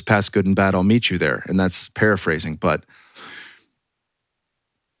 just past good and bad, I'll meet you there. And that's paraphrasing, but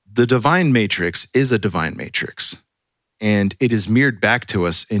the divine matrix is a divine matrix. And it is mirrored back to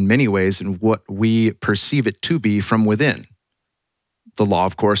us in many ways in what we perceive it to be from within. The law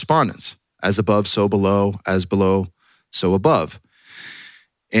of correspondence. As above, so below. As below, so above.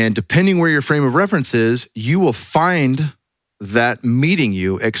 And depending where your frame of reference is, you will find that meeting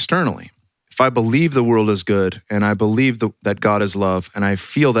you externally. If I believe the world is good and I believe that God is love and I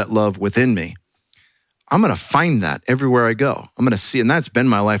feel that love within me, I'm going to find that everywhere I go. I'm going to see, and that's been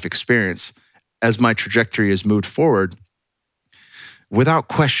my life experience as my trajectory has moved forward without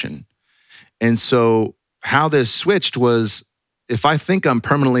question. And so how this switched was, if I think I'm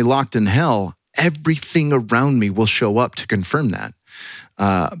permanently locked in hell, everything around me will show up to confirm that.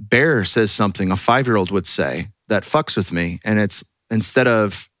 Bear says something a 5-year-old would say that fucks with me. And it's, instead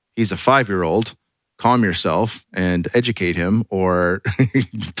of he's a 5-year-old, calm yourself and educate him or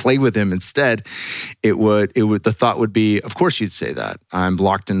play with him instead, the thought would be, of course you'd say that. I'm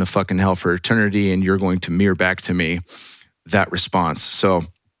locked in the fucking hell for eternity and you're going to mirror back to me that response. So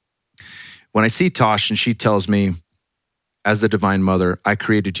when I see Tosh and she tells me, as the divine mother, I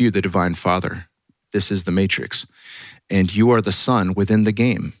created you, the divine father. This is the matrix. And you are the son within the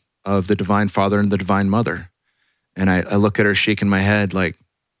game of the divine father and the divine mother. And I look at her shaking my head like,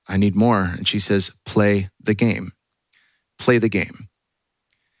 I need more. And she says, play the game. Play the game.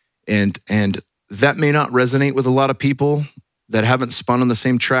 And that may not resonate with a lot of people that haven't spun on the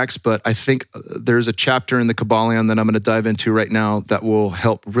same tracks, but I think there's a chapter in the Kybalion that I'm going to dive into right now that will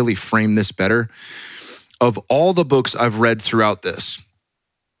help really frame this better. Of all the books I've read throughout this,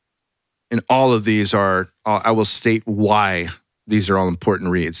 and all of these are, I will state why these are all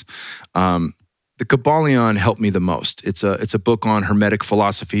important reads. The Kybalion helped me the most. It's a book on Hermetic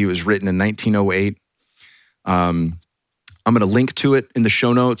philosophy. It was written in 1908. I'm going to link to it in the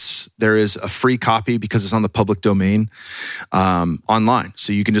show notes. There is a free copy because it's on the public domain online.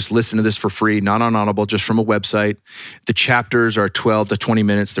 So you can just listen to this for free, not on Audible, just from a website. The chapters are 12 to 20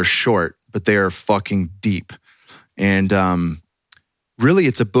 minutes. They're short, but they are fucking deep. And really,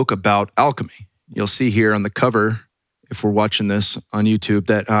 it's a book about alchemy. You'll see here on the cover, if we're watching this on YouTube,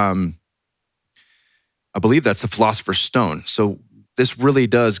 that I believe that's the Philosopher's Stone. So this really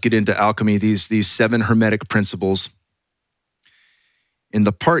does get into alchemy, these 7 Hermetic principles. In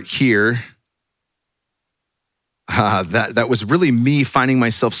the part here, that was really me finding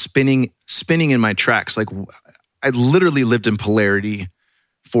myself spinning in my tracks. Like I literally lived in polarity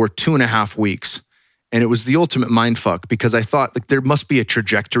for 2.5 weeks. And it was the ultimate mindfuck because I thought like there must be a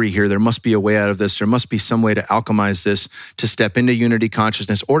trajectory here. There must be a way out of this. There must be some way to alchemize this, to step into unity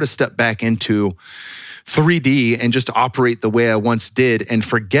consciousness or to step back into 3D and just operate the way I once did and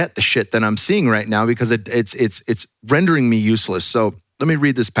forget the shit that I'm seeing right now because it's rendering me useless. So let me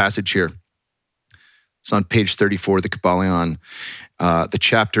read this passage here. It's on page 34 of the Kybalion. The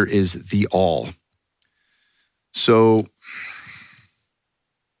chapter is The All. So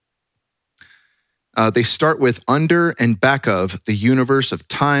they start with under and back of the universe of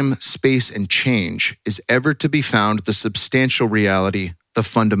time, space, and change is ever to be found the substantial reality, the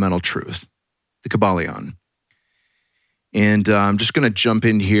fundamental truth, the Kybalion. And I'm just going to jump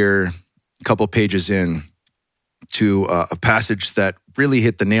in here a couple pages in to a passage that really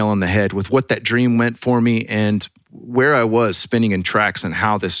hit the nail on the head with what that dream meant for me and where I was spinning in tracks and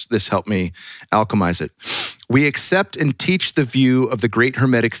how this helped me alchemize it. We accept and teach the view of the great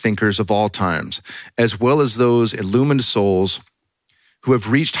Hermetic thinkers of all times, as well as those illumined souls who have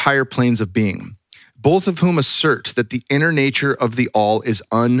reached higher planes of being, both of whom assert that the inner nature of the all is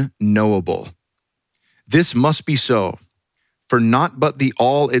unknowable. This must be so, for not but the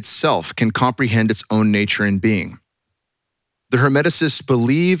all itself can comprehend its own nature and being. The Hermeticists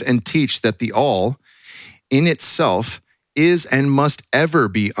believe and teach that the all, in itself, is and must ever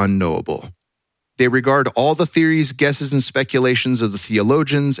be unknowable. They regard all the theories, guesses, and speculations of the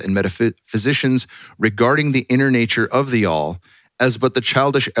theologians and metaphysicians regarding the inner nature of the all as but the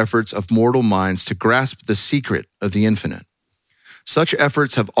childish efforts of mortal minds to grasp the secret of the infinite. Such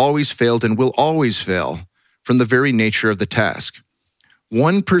efforts have always failed and will always fail from the very nature of the task.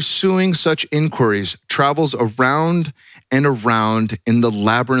 One pursuing such inquiries travels around and around in the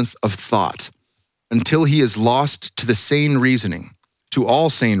labyrinth of thought until he is lost to the sane reasoning, to all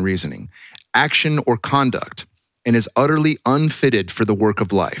sane reasoning, action or conduct, and is utterly unfitted for the work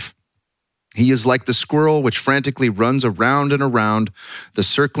of life. He is like the squirrel which frantically runs around and around the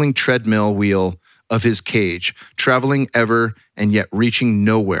circling treadmill wheel of his cage, traveling ever and yet reaching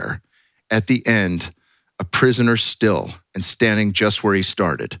nowhere. At the end, a prisoner still and standing just where he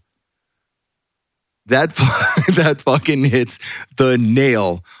started. That fucking hits the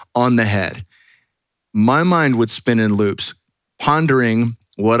nail on the head. My mind would spin in loops, pondering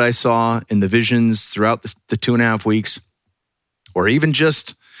what I saw in the visions throughout the 2.5 weeks, or even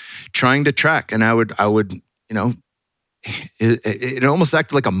just trying to track. And I would, it almost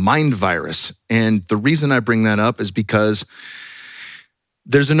acted like a mind virus. And the reason I bring that up is because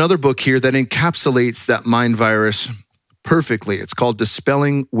there's another book here that encapsulates that mind virus perfectly. It's called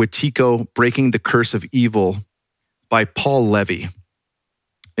Dispelling Wetiko, Breaking the Curse of Evil by Paul Levy.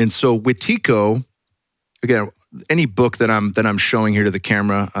 And so Wetiko, again, any book that I'm showing here to the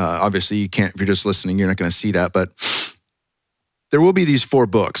camera, obviously you can't, if you're just listening, you're not going to see that, but there will be these 4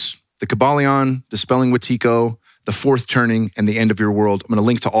 books, the Kybalion, Dispelling Wetiko, The Fourth Turning, and The End of Your World. I'm going to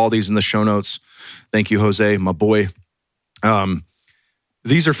link to all these in the show notes. Thank you, Jose, my boy.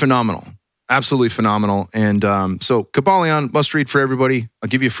 These are phenomenal, absolutely phenomenal. And so Kybalion, must read for everybody. I'll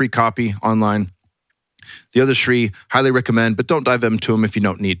give you a free copy online. The other 3, highly recommend, but don't dive into them if you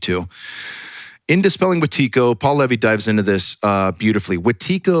don't need to. In Dispelling Wetiko, Paul Levy dives into this beautifully.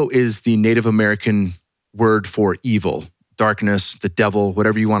 Wetiko is the Native American word for evil, darkness, the devil,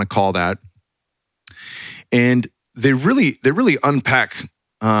 whatever you want to call that. And they really unpack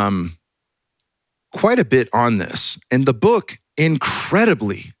quite a bit on this. And the book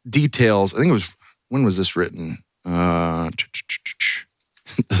incredibly details, I think it was, when was this written?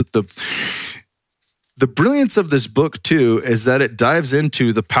 The brilliance of this book, too, is that it dives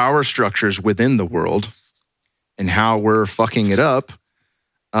into the power structures within the world and how we're fucking it up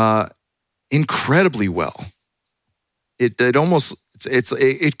incredibly well. It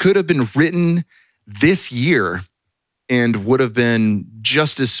could have been written this year and would have been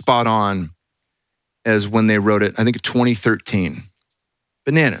just as spot on as when they wrote it, I think 2013.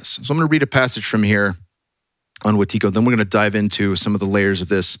 Bananas. So I'm going to read a passage from here on Wetiko. Then we're going to dive into some of the layers of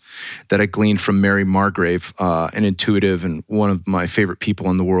this that I gleaned from Mary Margrave, an intuitive and one of my favorite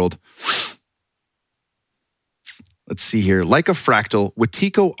people in the world. Let's see here. Like a fractal,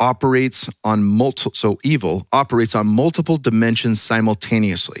 Wetiko operates on evil operates on multiple dimensions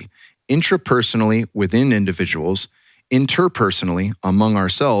simultaneously, intrapersonally within individuals, interpersonally among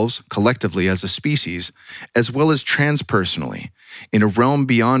ourselves, collectively as a species, as well as transpersonally, in a realm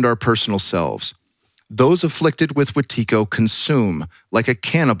beyond our personal selves. Those afflicted with Wetiko consume, like a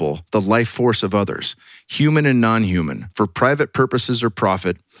cannibal, the life force of others, human and non-human, for private purposes or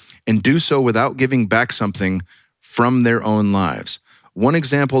profit, and do so without giving back something from their own lives. One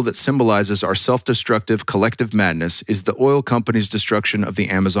example that symbolizes our self-destructive collective madness is the oil company's destruction of the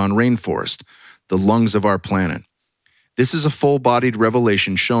Amazon rainforest. the lungs of our planet. This is a full-bodied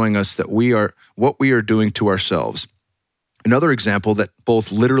revelation showing us that what we are doing to ourselves. Another example that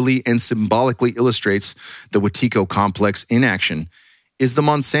both literally and symbolically illustrates the Wetiko complex in action is the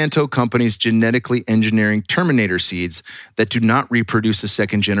Monsanto company's genetically engineering Terminator seeds that do not reproduce a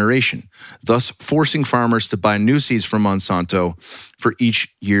second generation, thus forcing farmers to buy new seeds from Monsanto for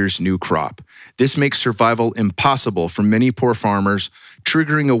each year's new crop. This makes survival impossible for many poor farmers,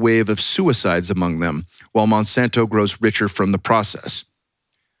 triggering a wave of suicides among them, while Monsanto grows richer from the process.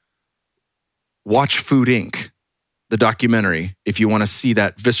 Watch Food Inc., the documentary, if you want to see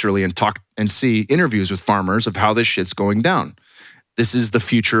that viscerally and talk and see interviews with farmers of how this shit's going down. This is the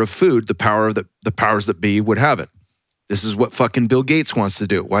future of food, the powers that be would have it. This is what fucking Bill Gates wants to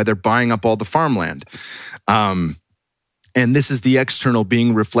do, why they're buying up all the farmland. And this is the external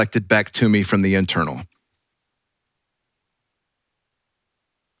being reflected back to me from the internal.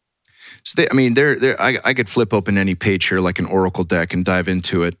 So I could flip open any page here like an Oracle deck and dive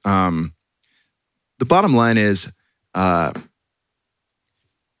into it. The bottom line is, as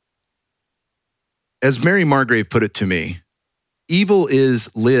Mary Margrave put it to me, evil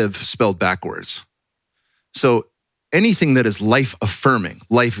is live spelled backwards. So anything that is life-affirming,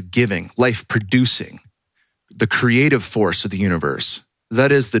 life-giving, life-producing, the creative force of the universe,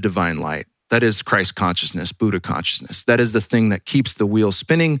 that is the divine light. That is Christ consciousness, Buddha consciousness. That is the thing that keeps the wheel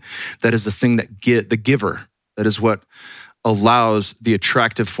spinning. That is the thing that the giver. That is what allows the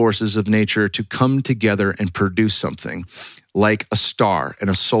attractive forces of nature to come together and produce something like a star in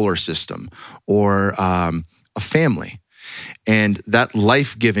a solar system or a family. And that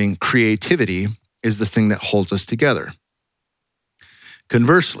life-giving creativity is the thing that holds us together.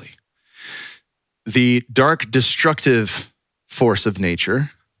 Conversely, the dark, destructive force of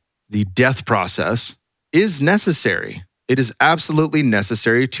nature, the death process, is necessary. It is absolutely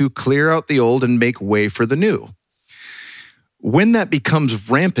necessary to clear out the old and make way for the new. When that becomes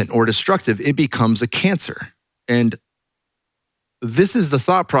rampant or destructive, it becomes a cancer. And this is the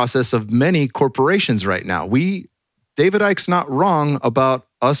thought process of many corporations right now. David Icke's not wrong about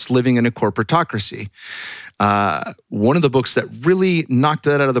us living in a corporatocracy. One of the books that really knocked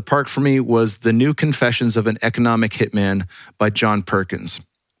that out of the park for me was The New Confessions of an Economic Hitman by John Perkins.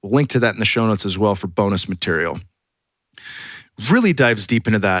 We'll link to that in the show notes as well for bonus material. Really dives deep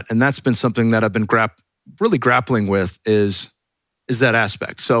into that, and that's been something that I've been really grappling with is that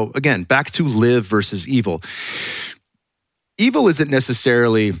aspect. So again, back to live versus evil. Evil isn't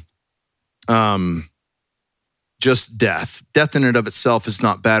necessarily just death. Death in and of itself is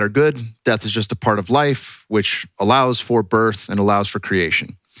not bad or good. Death is just a part of life, which allows for birth and allows for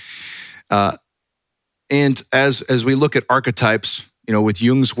creation. And as we look at archetypes, with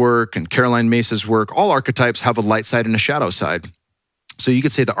Jung's work and Caroline Myss's work, all archetypes have a light side and a shadow side. So you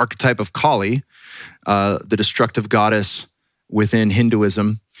could say the archetype of Kali, the destructive goddess within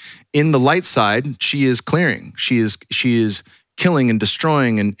Hinduism, in the light side, she is clearing. She is killing and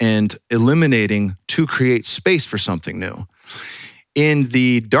destroying and eliminating to create space for something new. In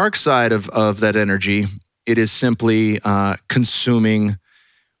the dark side of that energy, it is simply consuming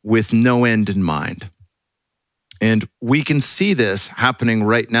with no end in mind. And we can see this happening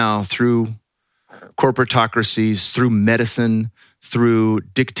right now through corporatocracies, through medicine, through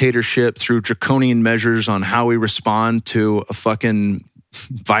dictatorship, through draconian measures on how we respond to a fucking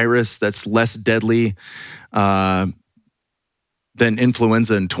virus that's less deadly than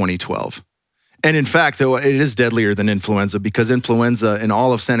influenza in 2012. And in fact, though, it is deadlier than influenza because influenza in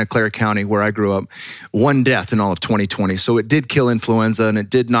all of Santa Clara County, where I grew up, one death in all of 2020. So it did kill influenza and it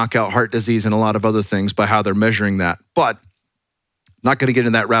did knock out heart disease and a lot of other things by how they're measuring that. But not going to get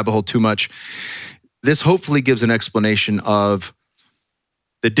into that rabbit hole too much. This hopefully gives an explanation of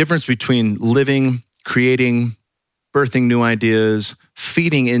the difference between living, creating, birthing new ideas,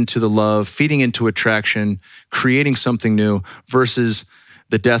 feeding into the love, feeding into attraction, creating something new versus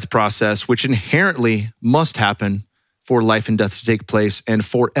the death process, which inherently must happen for life and death to take place and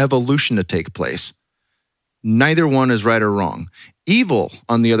for evolution to take place. Neither one is right or wrong. Evil,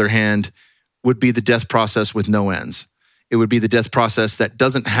 on the other hand, would be the death process with no ends. It would be the death process that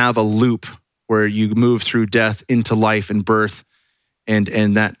doesn't have a loop where you move through death into life and birth and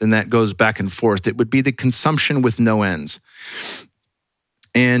that goes back and forth. It would be the consumption with no ends.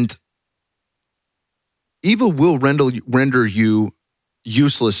 And evil will render you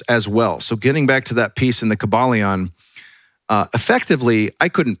useless as well. So getting back to that piece in the Kybalion, effectively, I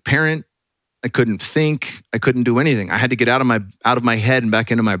couldn't parent, I couldn't think, I couldn't do anything. I had to get out of my head and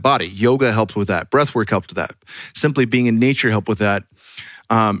back into my body. Yoga helped with that. Breathwork helped with that. Simply being in nature helped with that.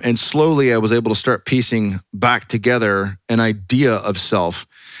 And slowly I was able to start piecing back together an idea of self.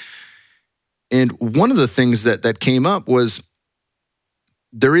 And one of the things that came up was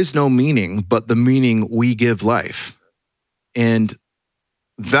there is no meaning but the meaning we give life. And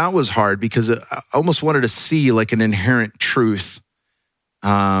that was hard because I almost wanted to see like an inherent truth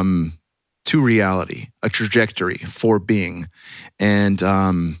to reality, a trajectory for being. And,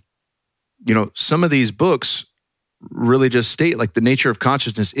 some of these books really just state like the nature of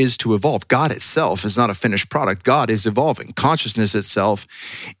consciousness is to evolve. God itself is not a finished product. God is evolving. Consciousness itself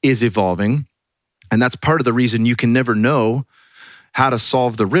is evolving. And that's part of the reason you can never know how to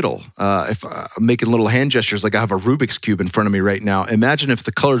solve the riddle. If I'm making little hand gestures, like I have a Rubik's Cube in front of me right now. Imagine if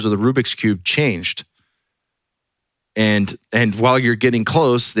the colors of the Rubik's Cube changed. And while you're getting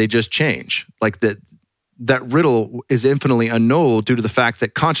close, they just change. Like that riddle is infinitely unknowable due to the fact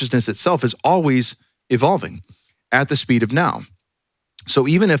that consciousness itself is always evolving at the speed of now. So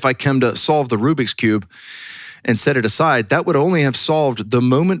even if I come to solve the Rubik's Cube and set it aside, that would only have solved the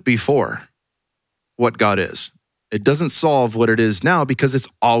moment before what God is. It doesn't solve what it is now because it's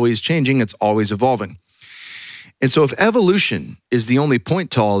always changing, it's always evolving. And so if evolution is the only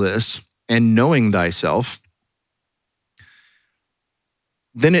point to all this and knowing thyself,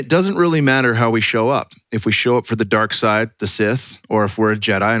 then it doesn't really matter how we show up. If we show up for the dark side, the Sith, or if we're a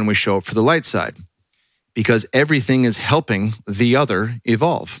Jedi and we show up for the light side, because everything is helping the other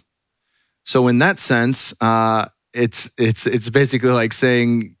evolve. So in that sense, it's basically like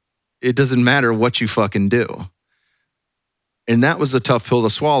saying it doesn't matter what you fucking do. And that was a tough pill to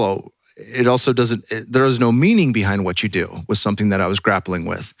swallow. It also there is no meaning behind what you do was something that I was grappling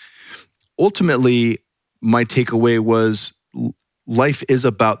with. Ultimately, my takeaway was life is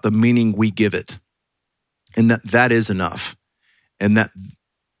about the meaning we give it. And that is enough. And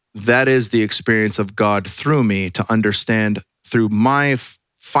that is the experience of God through me to understand through my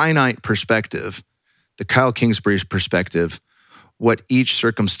finite perspective, the Kyle Kingsbury's perspective, what each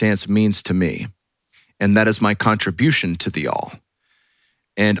circumstance means to me. And that is my contribution to the all.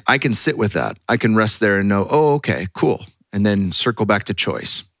 And I can sit with that. I can rest there and know, oh, okay, cool. And then circle back to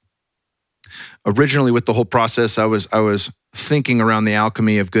choice. Originally with the whole process, I was thinking around the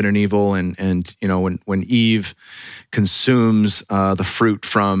alchemy of good and evil. And when Eve consumes the fruit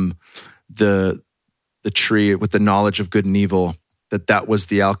from the tree with the knowledge of good and evil, that was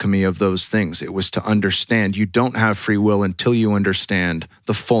the alchemy of those things. It was to understand you don't have free will until you understand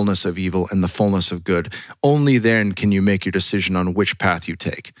the fullness of evil and the fullness of good. Only then can you make your decision on which path you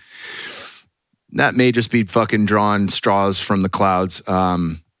take. That may just be fucking drawing straws from the clouds,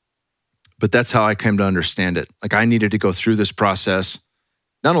 but that's how I came to understand it. Like I needed to go through this process,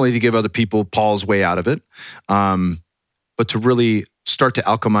 not only to give other people Paul's way out of it, but to really start to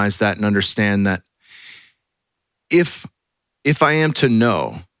alchemize that and understand that if I am to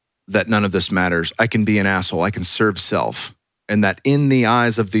know that none of this matters, I can be an asshole, I can serve self, and that in the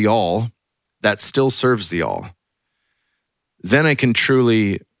eyes of the all, that still serves the all, then I can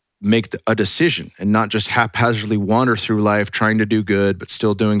truly make a decision and not just haphazardly wander through life trying to do good, but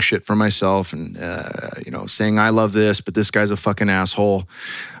still doing shit for myself and, saying I love this, but this guy's a fucking asshole.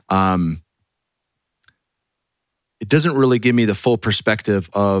 It doesn't really give me the full perspective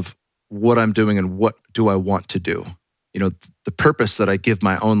of what I'm doing and what do I want to do. The purpose that I give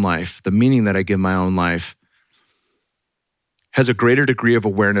my own life, the meaning that I give my own life has a greater degree of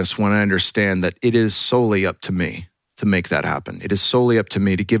awareness when I understand that it is solely up to me to make that happen. It is solely up to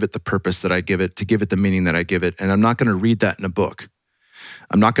me to give it the purpose that I give it, to give it the meaning that I give it. And I'm not going to read that in a book.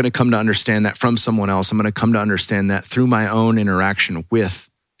 I'm not going to come to understand that from someone else. I'm going to come to understand that through my own interaction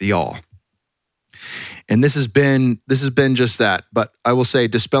with the all. And this has been just that. But I will say,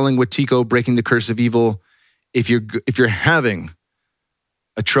 Dispelling Wetiko, Breaking the Curse of Evil. If you're having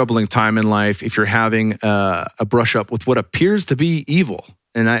a troubling time in life, if you're having a brush up with what appears to be evil,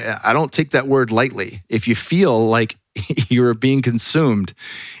 and I don't take that word lightly. If you feel like you're being consumed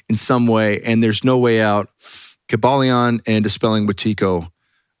in some way and there's no way out, Kybalion and Dispelling Wetiko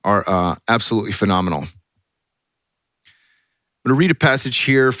are absolutely phenomenal. I'm going to read a passage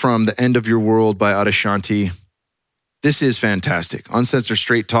here from The End of Your World by Adyashanti. This is fantastic. Uncensored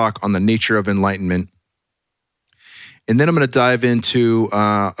straight talk on the nature of enlightenment. And then I'm going to dive into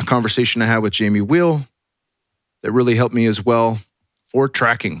a conversation I had with Jamie Wheel that really helped me as well for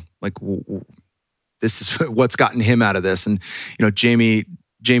tracking. Like, this is what's gotten him out of this. And, Jamie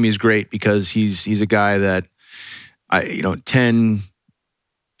is great because he's a guy that 10,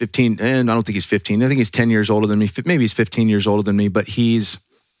 15, and I don't think he's 15. I think he's 10 years older than me. Maybe he's 15 years older than me, but he's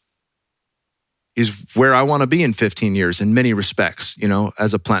where I want to be in 15 years in many respects,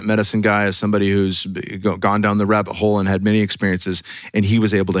 as a plant medicine guy, as somebody who's gone down the rabbit hole and had many experiences. And he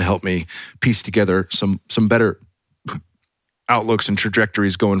was able to help me piece together some better outlooks and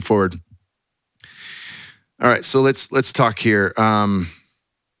trajectories going forward. All right, so let's talk here.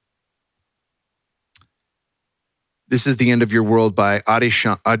 This is The End of Your World by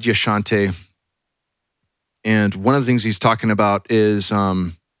Adyashanti. And one of the things he's talking about is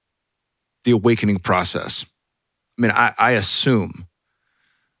the awakening process. I mean, I assume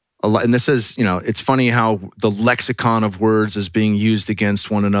a lot, and this is, it's funny how the lexicon of words is being used against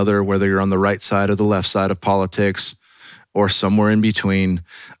one another, whether you're on the right side or the left side of politics or somewhere in between.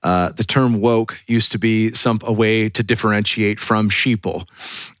 The term woke used to be a way to differentiate from sheeple.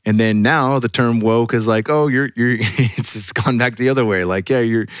 And then now the term woke is like, oh, you're it's gone back the other way. Like, yeah,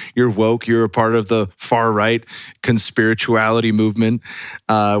 you're woke. You're a part of the far right conspirituality movement,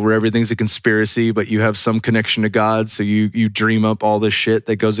 where everything's a conspiracy, but you have some connection to God. So you dream up all this shit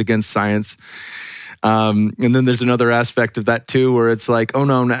that goes against science. And then there's another aspect of that too, where it's like, oh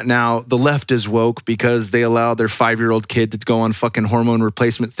no, now the left is woke because they allow their 5-year-old kid to go on fucking hormone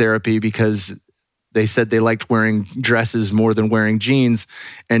replacement therapy because they said they liked wearing dresses more than wearing jeans.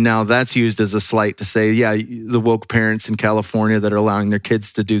 And now that's used as a slight to say, yeah, the woke parents in California that are allowing their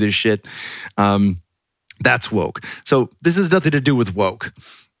kids to do this shit, that's woke. So this has nothing to do with woke.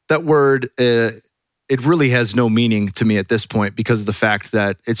 That word, it really has no meaning to me at this point because of the fact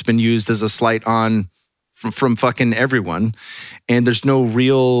that it's been used as a slight on from fucking everyone. And there's no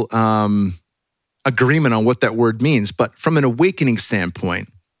real agreement on what that word means. But from an awakening standpoint,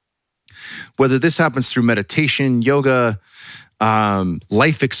 whether this happens through meditation, yoga,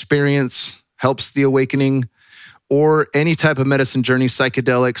 life experience helps the awakening, or any type of medicine journey,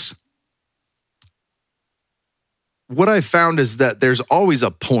 psychedelics, what I've found is that there's always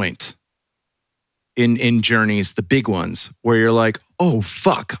a point in journeys, the big ones, where you're like, oh,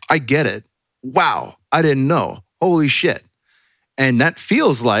 fuck, I get it. Wow, I didn't know. Holy shit. And that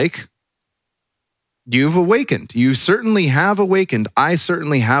feels like you've awakened. You certainly have awakened. I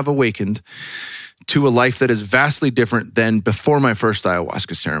certainly have awakened to a life that is vastly different than before my first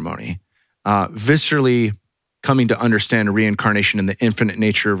ayahuasca ceremony. Viscerally coming to understand reincarnation and the infinite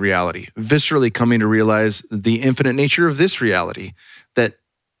nature of reality. Viscerally coming to realize the infinite nature of this reality,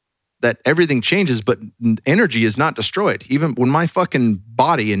 that everything changes, but energy is not destroyed. Even when my fucking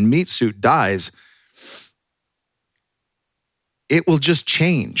body and meat suit dies, it will just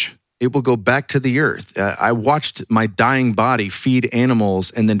change. It will go back to the earth. I watched my dying body feed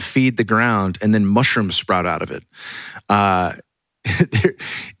animals and then feed the ground and then mushrooms sprout out of it.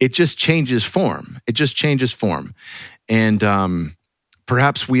 It just changes form. It just changes form. And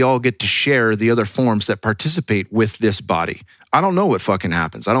perhaps we all get to share the other forms that participate with this body. I don't know what fucking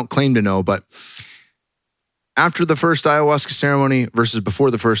happens. I don't claim to know, but after the first ayahuasca ceremony versus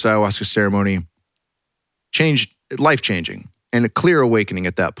before the first ayahuasca ceremony, life-changing and a clear awakening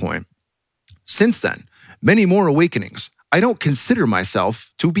at that point. Since then, many more awakenings. I don't consider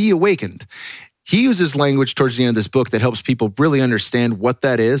myself to be awakened. He uses language towards the end of this book that helps people really understand what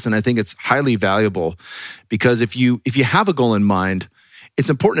that is, and I think it's highly valuable because if you have a goal in mind, it's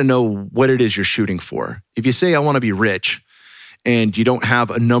important to know what it is you're shooting for. If you say, I want to be rich, and you don't have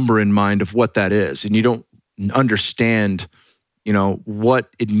a number in mind of what that is, and you don't understand, what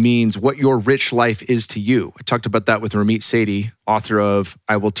it means, what your rich life is to you. I talked about that with Ramit Sethi, author of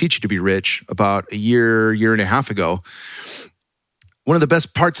I Will Teach You to Be Rich, about a year and a half ago. One of the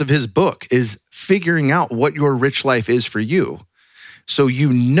best parts of his book is figuring out what your rich life is for you. So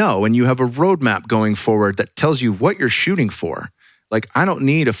and you have a roadmap going forward that tells you what you're shooting for. Like, I don't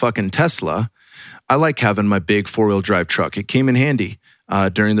need a fucking Tesla. I like having my big 4-wheel drive truck. It came in handy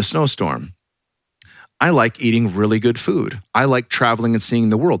during the snowstorm. I like eating really good food. I like traveling and seeing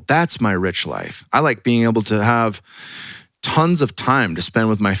the world. That's my rich life. I like being able to have tons of time to spend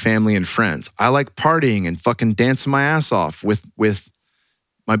with my family and friends. I like partying and fucking dancing my ass off with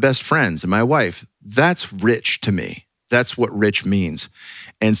my best friends and my wife. That's rich to me. That's what rich means.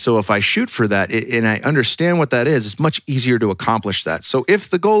 And so if I shoot for that and I understand what that is, it's much easier to accomplish that. So if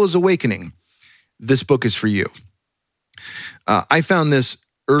the goal is awakening, this book is for you. I found this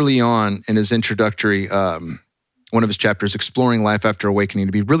early on in his introductory, one of his chapters, Exploring Life After Awakening,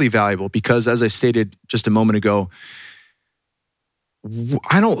 to be really valuable because, as I stated just a moment ago,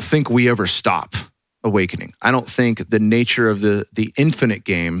 I don't think we ever stop awakening. I don't think the nature of the infinite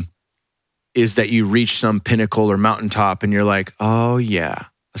game is that you reach some pinnacle or mountaintop and you're like, oh yeah,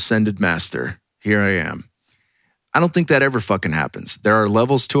 ascended master, here I am. I don't think that ever fucking happens. There are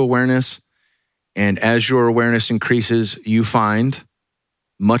levels to awareness. And as your awareness increases, you find,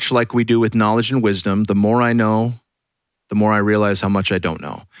 much like we do with knowledge and wisdom, the more I know, the more I realize how much I don't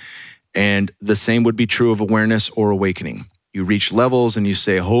know. And the same would be true of awareness or awakening. You reach levels and you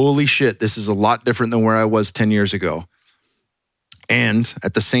say, holy shit, this is a lot different than where I was 10 years ago. And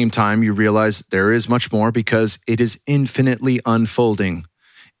at the same time, you realize there is much more because it is infinitely unfolding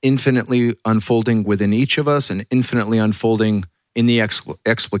within each of us and infinitely unfolding in the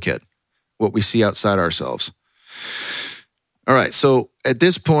explicate, what we see outside ourselves. All right, so at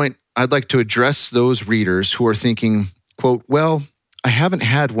this point, I'd like to address those readers who are thinking, quote, well, I haven't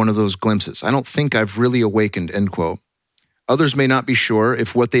had one of those glimpses. I don't think I've really awakened, end quote. Others may not be sure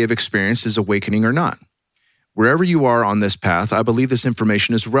if what they have experienced is awakening or not. Wherever you are on this path, I believe this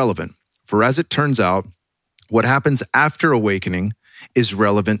information is relevant. For as it turns out, what happens after awakening is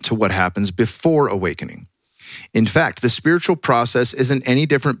relevant to what happens before awakening. In fact, the spiritual process isn't any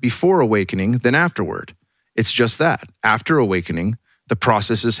different before awakening than afterward. It's just that. After awakening, the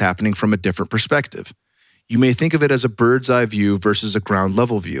process is happening from a different perspective. You may think of it as a bird's eye view versus a ground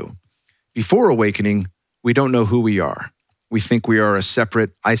level view. Before awakening, we don't know who we are. We think we are a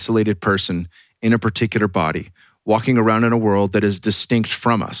separate, isolated person in a particular body, walking around in a world that is distinct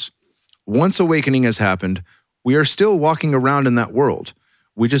from us. Once awakening has happened, we are still walking around in that world.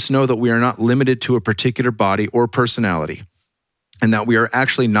 We just know that we are not limited to a particular body or personality, and that we are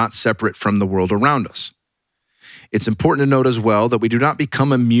actually not separate from the world around us. It's important to note as well that we do not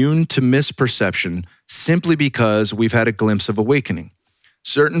become immune to misperception simply because we've had a glimpse of awakening.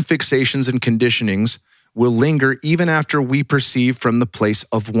 Certain fixations and conditionings will linger even after we perceive from the place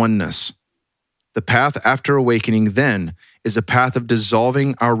of oneness. The path after awakening then is a path of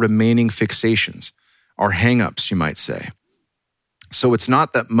dissolving our remaining fixations, our hang-ups, you might say. So it's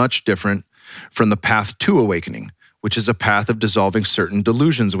not that much different from the path to awakening, which is a path of dissolving certain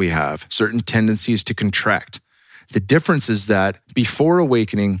delusions we have, certain tendencies to contract. The difference is that before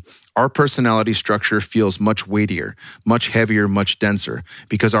awakening, our personality structure feels much weightier, much heavier, much denser,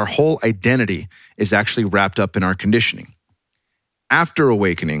 because our whole identity is actually wrapped up in our conditioning. After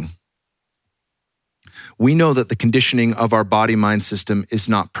awakening, we know that the conditioning of our body-mind system is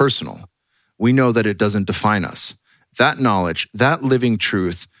not personal. We know that it doesn't define us. That knowledge, that living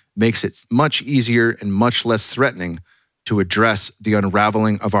truth, makes it much easier and much less threatening to address the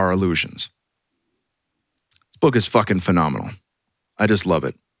unraveling of our illusions. This book is fucking phenomenal. I just love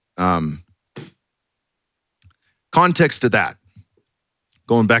it. Context to that.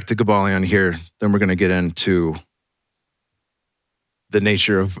 Going back to Kybalion here, then we're going to get into the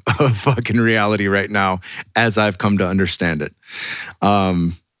nature of fucking reality right now as I've come to understand it.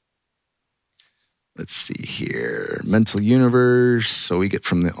 Let's see here. Mental Universe. So we get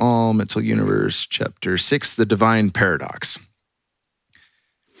from the All, Mental Universe, Chapter 6, The Divine Paradox.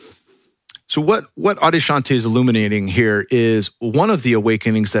 So what Adyashanti is illuminating here is one of the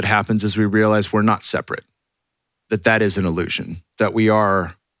awakenings that happens as we realize we're not separate, that is an illusion, that we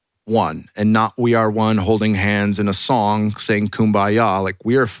are one, and not we are one holding hands in a song saying kumbaya. Like,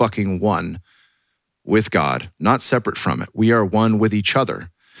 we are fucking one with God, not separate from it. We are one with each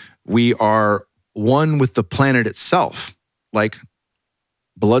other. We are one with the planet itself, like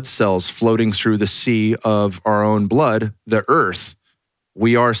blood cells floating through the sea of our own blood, the earth.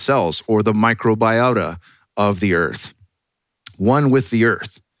 We are cells, or the microbiota of the earth. One with the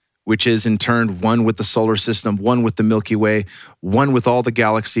earth, which is in turn one with the solar system, one with the Milky Way, one with all the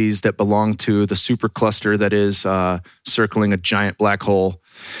galaxies that belong to the supercluster that is circling a giant black hole,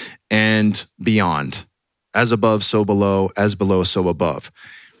 and beyond. As above, so below, as below, so above.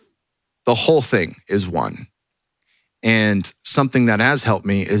 The whole thing is one. And something that has helped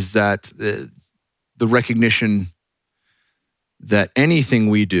me is that the recognition that anything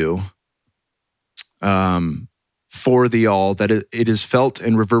we do for the all, that it is felt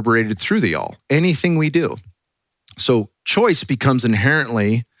and reverberated through the all. Anything we do. So choice becomes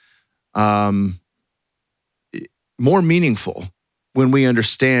inherently more meaningful when we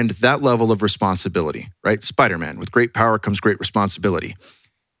understand that level of responsibility, right? Spider-Man, with great power comes great responsibility.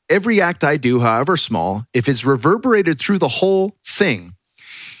 Every act I do, however small, if it's reverberated through the whole thing,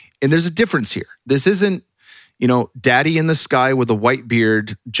 and there's a difference here. This isn't, daddy in the sky with a white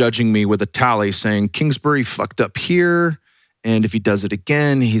beard judging me with a tally saying, Kingsbury fucked up here, and if he does it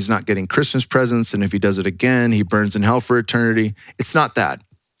again, he's not getting Christmas presents, and if he does it again, he burns in hell for eternity. It's not that.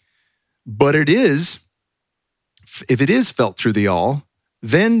 But it is, if it is felt through the all,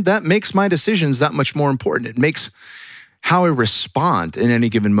 then that makes my decisions that much more important. It makes how I respond in any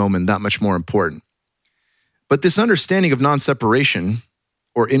given moment that much more important. But this understanding of non-separation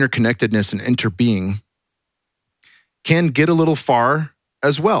or interconnectedness and interbeing can get a little far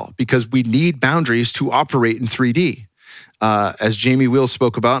as well, because we need boundaries to operate in 3D. As Jamie Wheal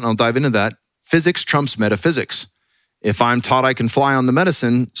spoke about, and I'll dive into that, physics trumps metaphysics. If I'm taught I can fly on the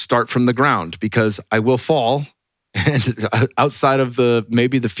medicine, start from the ground, because I will fall And outside of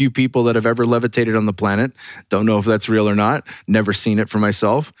maybe the few people that have ever levitated on the planet, don't know if that's real or not, never seen it for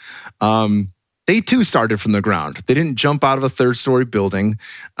myself. They too started from the ground. They didn't jump out of a third-story building.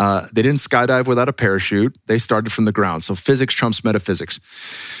 They didn't skydive without a parachute. They started from the ground. So physics trumps metaphysics.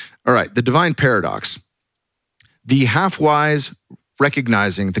 All right, the divine paradox. The half-wise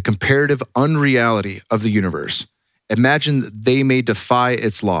recognizing the comparative unreality of the universe. Imagine that they may defy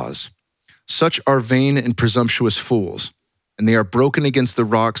its laws. Such are vain and presumptuous fools, and they are broken against the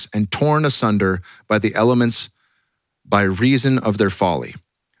rocks and torn asunder by the elements by reason of their folly.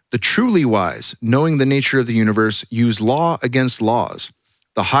 The truly wise, knowing the nature of the universe, use law against laws,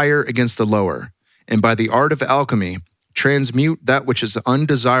 the higher against the lower, and by the art of alchemy, transmute that which is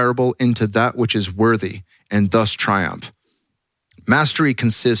undesirable into that which is worthy, and thus triumph. Mastery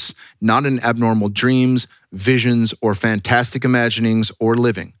consists not in abnormal dreams, visions, or fantastic imaginings or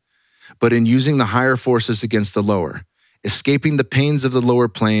living, but in using the higher forces against the lower, escaping the pains of the lower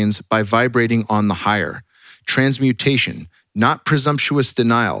planes by vibrating on the higher. Transmutation, not presumptuous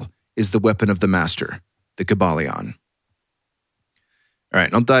denial, is the weapon of the master, the Kybalion. All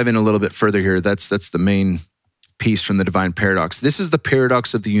right, I'll dive in a little bit further here. That's the main piece from the divine paradox. This is the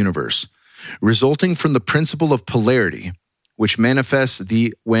paradox of the universe, resulting from the principle of polarity, which manifests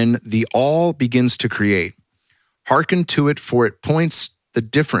when the all begins to create. Hearken to it, for it points the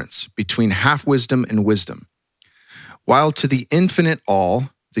difference between half wisdom and wisdom. While to the infinite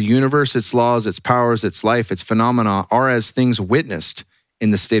all, the universe, its laws, its powers, its life, its phenomena are as things witnessed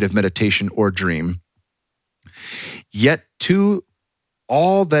in the state of meditation or dream. Yet to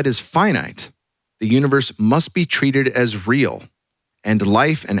all that is finite, the universe must be treated as real, and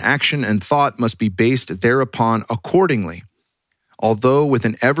life and action and thought must be based thereupon accordingly, although with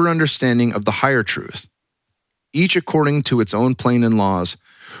an ever understanding of the higher truth, each according to its own plane and laws.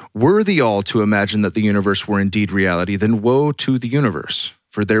 Were the all to imagine that the universe were indeed reality, then woe to the universe,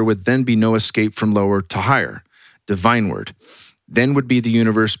 for there would then be no escape from lower to higher, divineward. Then would be the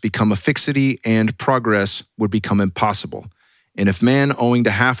universe become a fixity, and progress would become impossible. And if man, owing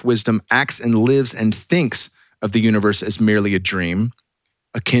to half wisdom, acts and lives and thinks of the universe as merely a dream,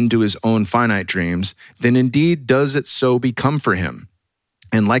 akin to his own finite dreams, then indeed does it so become for him.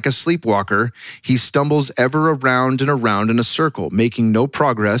 And like a sleepwalker, he stumbles ever around and around in a circle, making no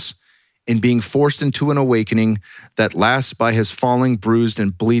progress, and being forced into an awakening that lasts by his falling bruised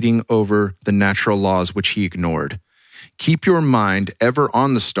and bleeding over the natural laws which he ignored. Keep your mind ever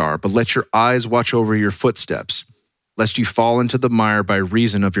on the star, but let your eyes watch over your footsteps, lest you fall into the mire by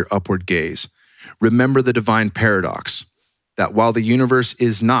reason of your upward gaze. Remember the divine paradox, that while the universe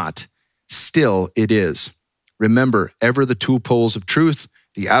is not, still it is. Remember ever the two poles of truth,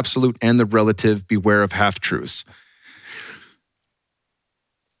 the absolute and the relative. Beware of half-truths.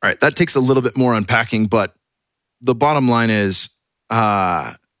 All right, that takes a little bit more unpacking, but the bottom line is,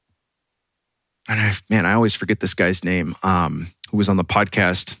 I always forget this guy's name, who was on the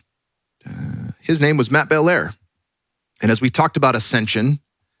podcast. His name was Matt Belair. And as we talked about ascension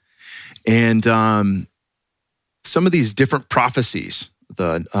and some of these different prophecies,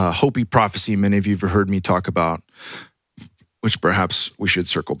 the Hopi prophecy, many of you have heard me talk about, which perhaps we should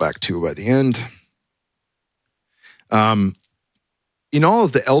circle back to by the end. In all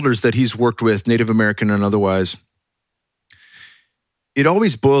of the elders that he's worked with, Native American and otherwise, it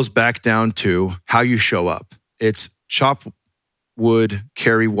always boils back down to how you show up. It's chop wood,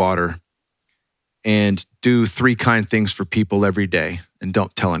 carry water, and do 3 kind things for people every day, and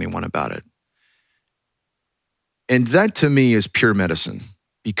don't tell anyone about it. And that to me is pure medicine,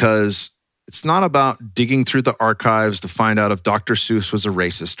 because it's not about digging through the archives to find out if Dr. Seuss was a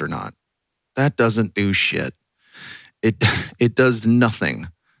racist or not. That doesn't do shit. It does nothing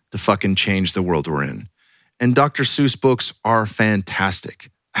to fucking change the world we're in. And Dr. Seuss books are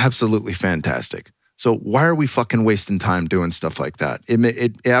fantastic, absolutely fantastic. So why are we fucking wasting time doing stuff like that?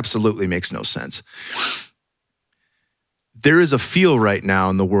 It absolutely makes no sense. There is a feel right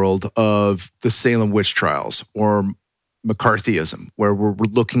now in the world of the Salem witch trials or McCarthyism, where we're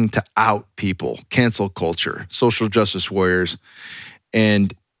looking to out people, cancel culture, social justice warriors,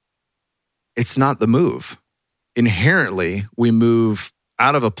 and it's not the move. Inherently, we move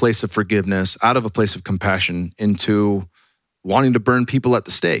out of a place of forgiveness, out of a place of compassion, into wanting to burn people at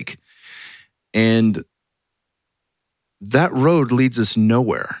the stake. And that road leads us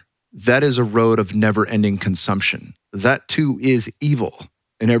nowhere. That is a road of never-ending consumption. That too is evil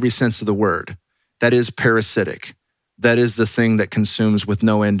in every sense of the word. That is parasitic. That is the thing that consumes with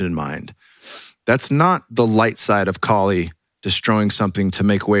no end in mind. That's not the light side of Kali destroying something to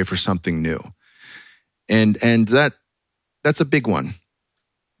make way for something new. And that's a big one.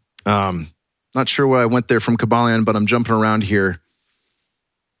 Not sure where I went there from Kybalion, but I'm jumping around here.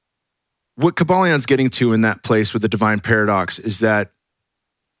 What Kybalion's getting to in that place with the divine paradox is that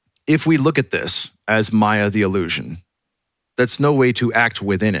if we look at this as Maya the illusion, that's no way to act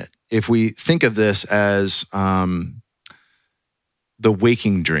within it. If we think of this as the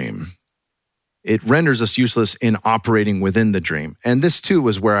waking dream, it renders us useless in operating within the dream. And this too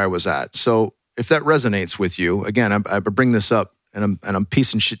was where I was at. So if that resonates with you, again, I bring this up and I'm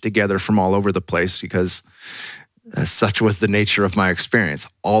piecing shit together from all over the place because such was the nature of my experience,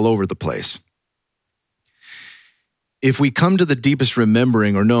 all over the place. If we come to the deepest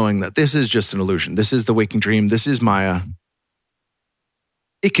remembering or knowing that this is just an illusion, this is the waking dream, this is Maya,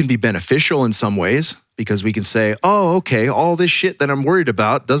 it can be beneficial in some ways because we can say, oh, okay, all this shit that I'm worried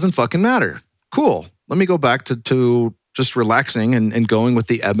about doesn't fucking matter. Cool. Let me go back to just relaxing and going with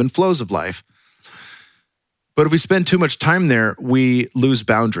the ebb and flows of life. But if we spend too much time there, we lose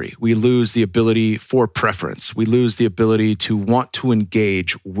boundary. We lose the ability for preference. We lose the ability to want to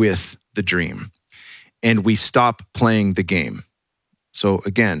engage with the dream. And we stop playing the game. So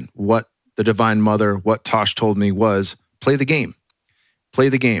again, what the Divine Mother, what Tosh told me was, play the game. Play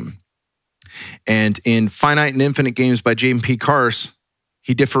the game. And in Finite and Infinite Games by J.P. Carse,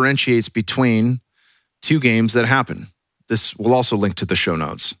 he differentiates between two games that happen. This will also link to the show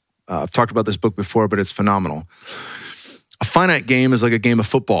notes. I've talked about this book before, but it's phenomenal. A finite game is like a game of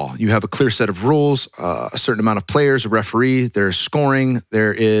football. You have a clear set of rules, a certain amount of players, a referee, there's scoring,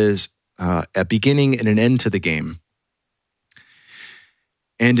 there is a beginning and an end to the game.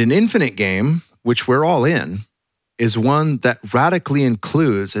 And an infinite game, which we're all in, is one that radically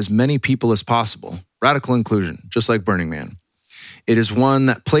includes as many people as possible. Radical inclusion, just like Burning Man. It is one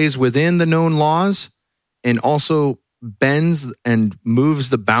that plays within the known laws and also bends and moves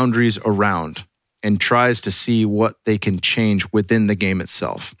the boundaries around and tries to see what they can change within the game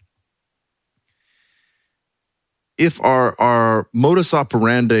itself. If our modus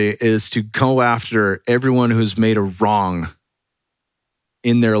operandi is to go after everyone who's made a wrong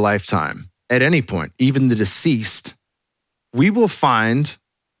in their lifetime, at any point, even the deceased, we will find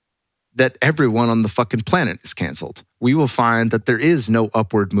that everyone on the fucking planet is canceled. We will find that there is no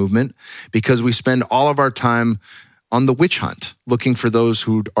upward movement because we spend all of our time on the witch hunt, looking for those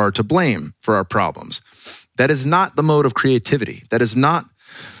who are to blame for our problems. That is not the mode of creativity. That is not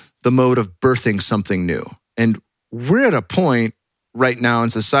the mode of birthing something new. And we're at a point right now in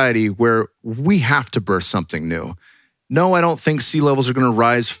society where we have to birth something new. No, I don't think sea levels are going to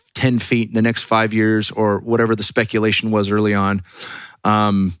rise 10 feet in the next 5 years or whatever the speculation was early on.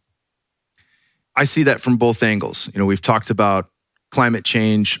 I see that from both angles. You know, we've talked about climate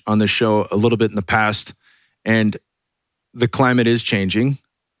change on the show a little bit in the past, and the climate is changing.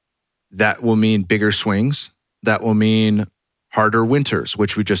 That will mean bigger swings. That will mean harder winters,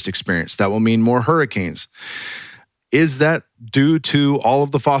 which we just experienced. That will mean more hurricanes. Is that due to all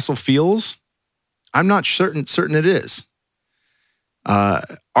of the fossil fuels? I'm not certain it is.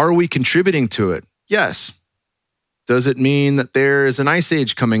 Are we contributing to it? Yes. Does it mean that there is an ice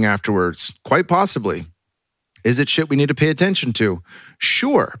age coming afterwards? Quite possibly. Is it shit we need to pay attention to?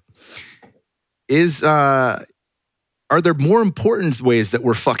 Sure. Are there more important ways that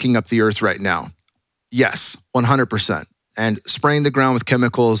we're fucking up the earth right now? Yes, 100%. And spraying the ground with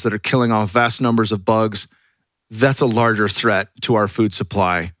chemicals that are killing off vast numbers of bugs, that's a larger threat to our food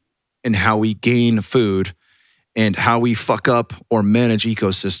supply and how we gain food and how we fuck up or manage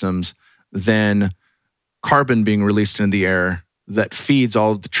ecosystems than carbon being released into the air that feeds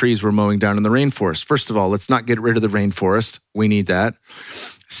all of the trees we're mowing down in the rainforest. First of all, let's not get rid of the rainforest. We need that.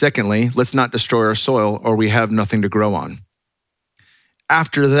 Secondly, let's not destroy our soil or we have nothing to grow on.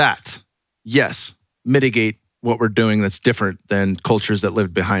 After that, yes, mitigate what we're doing that's different than cultures that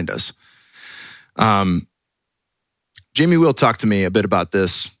lived behind us. Jamie will talk to me a bit about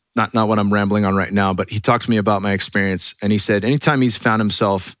this, not what I'm rambling on right now, but he talked to me about my experience, and he said anytime he's found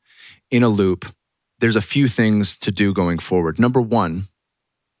himself in a loop, there's a few things to do going forward. Number one,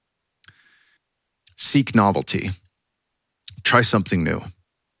 seek novelty. Try something new.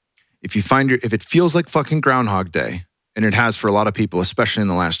 If it feels like fucking Groundhog Day, and it has for a lot of people, especially in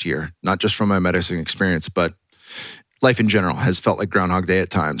the last year, not just from my medicine experience, but life in general has felt like Groundhog Day at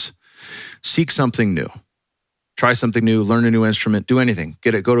times. Seek something new. Try something new, learn a new instrument, do anything.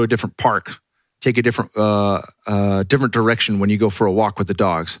 Go to a different park, take a different direction when you go for a walk with the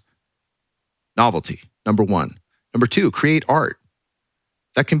dogs. Novelty, number one. Number two, create art.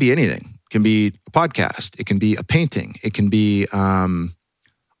 That can be anything. It can be a podcast. It can be a painting. It can be a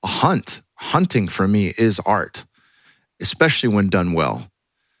hunt. Hunting for me is art, especially when done well.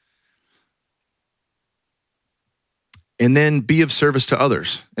 And then be of service to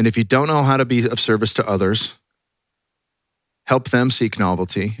others. And if you don't know how to be of service to others, help them seek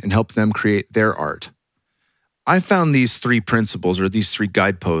novelty and help them create their art. I found these 3 principles or these 3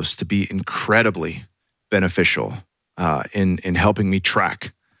 guideposts to be incredibly beneficial in helping me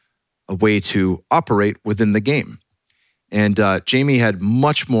track a way to operate within the game. And Jamie had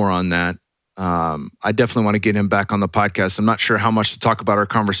much more on that. I definitely want to get him back on the podcast. I'm not sure how much to talk about our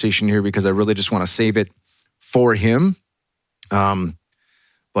conversation here because I really just want to save it for him.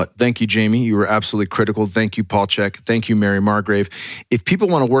 But thank you, Jamie. You were absolutely critical. Thank you, Paul Chek. Thank you, Mary Margrave. If people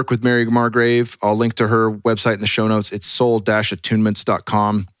want to work with Mary Margrave, I'll link to her website in the show notes. It's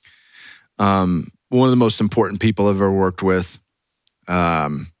soul-attunements.com. One of the most important people I've ever worked with.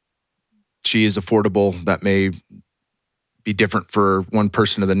 She is affordable. That may be different for one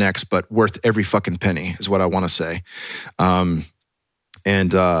person to the next, but worth every fucking penny is what I want to say.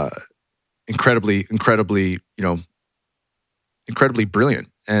 Incredibly, incredibly brilliant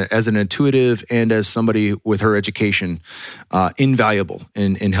as an intuitive and as somebody with her education, invaluable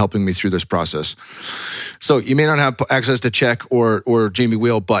in helping me through this process. So you may not have access to Chek or Jamie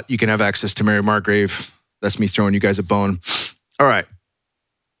Wheel, but you can have access to Mary Margrave. That's me throwing you guys a bone. All right.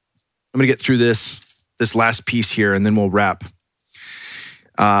 I'm going to get through this last piece here and then we'll wrap.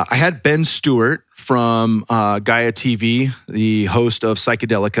 I had Ben Stewart from Gaia TV, the host of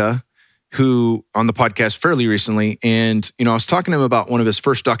Psychedelica, who on the podcast fairly recently. And, I was talking to him about one of his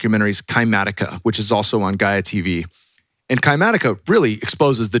first documentaries, Kymatica, which is also on Gaia TV. And Kymatica really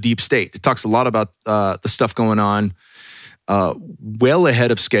exposes the deep state. It talks a lot about the stuff going on well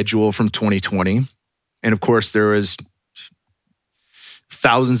ahead of schedule from 2020. And of course, there is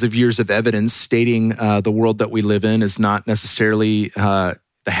thousands of years of evidence stating the world that we live in is not necessarily the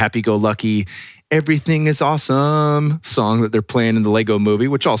happy-go-lucky everything is awesome song that they're playing in the Lego movie,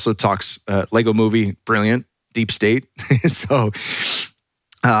 which also talks Lego movie, brilliant, deep state. So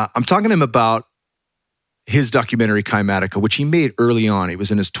I'm talking to him about his documentary Kymatica, which he made early on. He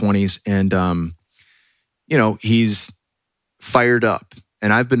was in his 20s and, he's fired up.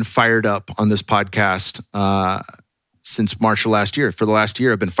 And I've been fired up on this podcast since March of last year. For the last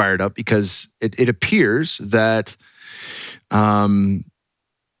year, I've been fired up because it appears that the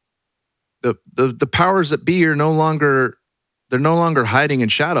powers that be are no longer hiding in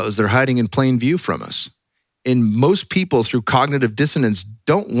shadows. They're hiding in plain view from us. And most people through cognitive dissonance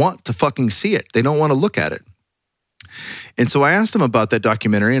don't want to fucking see it. They don't want to look at it. And so I asked him about that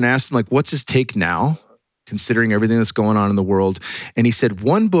documentary and I asked him, what's his take now, considering everything that's going on in the world? And he said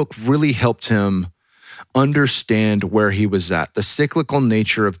one book really helped him understand where he was at, the cyclical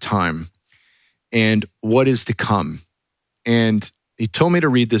nature of time and what is to come. And he told me to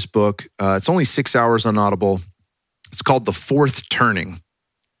read this book. It's only 6 hours on Audible. It's called The Fourth Turning.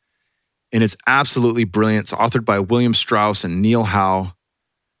 And it's absolutely brilliant. It's authored by William Strauss and Neil Howe.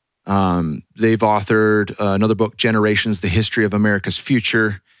 They've authored another book, Generations, The History of America's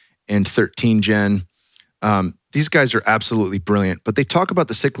Future, and 13 Gen. These guys are absolutely brilliant. But they talk about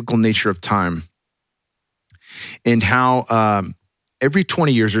the cyclical nature of time and how every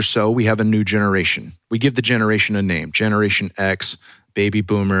 20 years or so, we have a new generation. We give the generation a name, Generation X, baby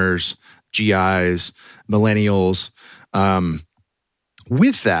boomers, GIs, millennials.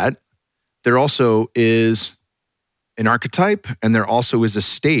 With that, there also is an archetype and there also is a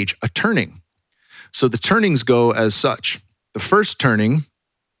stage, a turning. So the turnings go as such. The first turning,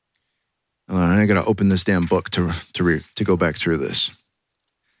 I got to open this damn book to go back through this.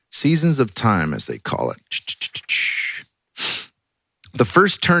 Seasons of time, as they call it. The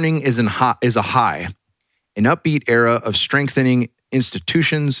first turning is a high, an upbeat era of strengthening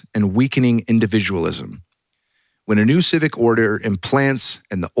institutions and weakening individualism, when a new civic order implants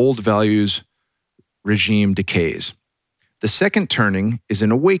and the old values regime decays. The second turning is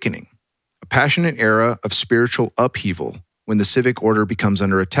an awakening, a passionate era of spiritual upheaval, when the civic order becomes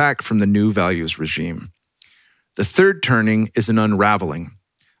under attack from the new values regime. The third turning is an unraveling,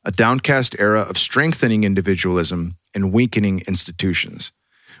 a downcast era of strengthening individualism and weakening institutions,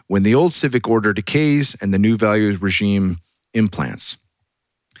 when the old civic order decays and the new values regime implants.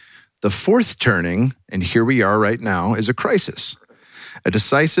 The fourth turning, and here we are right now, is a crisis, a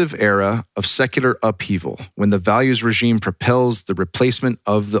decisive era of secular upheaval, when the values regime propels the replacement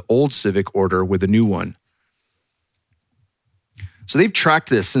of the old civic order with a new one. So they've tracked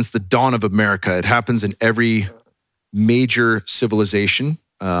this since the dawn of America. It happens in every major civilization.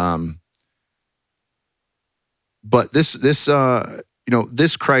 But this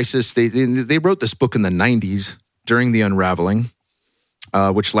crisis, they wrote this book in the 90s during the unraveling,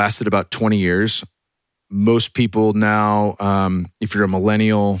 which lasted about 20 years. Most people now, if you're a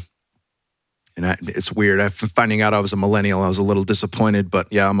millennial, And it's weird. After finding out I was a millennial, I was a little disappointed. But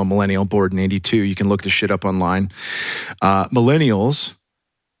yeah, I'm a millennial, born in 82. You can look the shit up online. Millennials,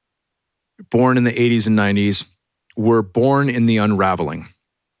 born in the 80s and 90s, were born in the unraveling.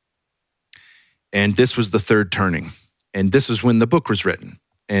 And this was the third turning. And this is when the book was written.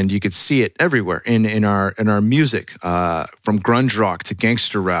 And you could see it everywhere in our music, from grunge rock to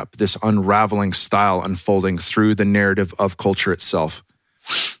gangster rap, this unraveling style unfolding through the narrative of culture itself.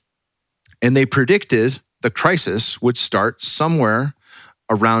 And they predicted the crisis would start somewhere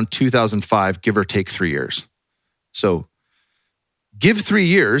around 2005, give or take 3 years. So give 3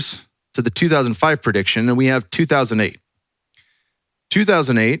 years to the 2005 prediction, and we have 2008.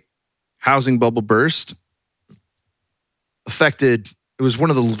 2008, housing bubble burst, affected, it was one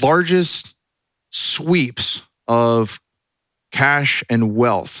of the largest sweeps of cash and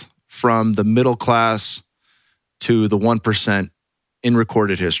wealth from the middle class to the 1% in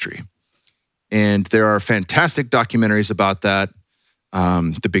recorded history. And there are fantastic documentaries about that.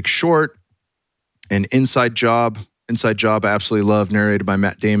 The Big Short and Inside Job. Inside Job, I absolutely love, narrated by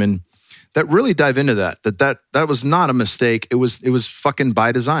Matt Damon. That really dive into that was not a mistake. It was fucking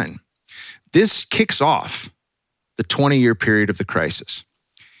by design. This kicks off the 20-year period of the crisis.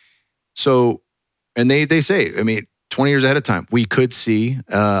 So, and they say, 20 years ahead of time, we could see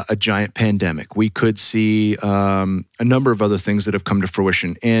a giant pandemic. We could see a number of other things that have come to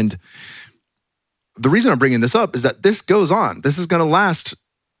fruition. And the reason I'm bringing this up is that this goes on. This is going to last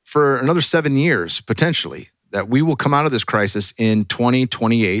for another 7 years, potentially, that we will come out of this crisis in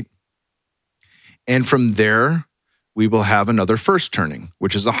 2028. And from there, we will have another first turning,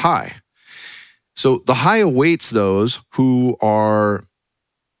 which is a high. So the high awaits those who are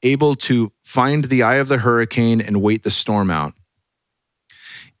able to find the eye of the hurricane and wait the storm out.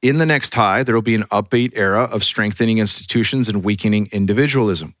 In the next high, there will be an upbeat era of strengthening institutions and weakening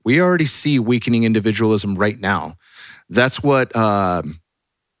individualism. We already see weakening individualism right now. That's what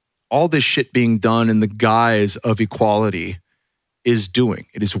all this shit being done in the guise of equality is doing.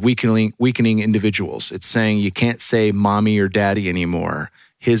 It is weakening individuals. It's saying you can't say mommy or daddy anymore.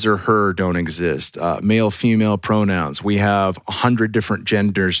 His or her don't exist. Male, female pronouns. We have 100 different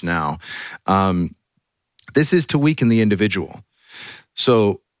genders now. This is to weaken the individual.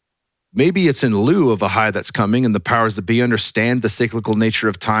 So maybe it's in lieu of a high that's coming and the powers that be understand the cyclical nature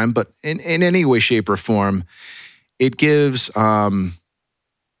of time, but in any way, shape, or form, it gives hope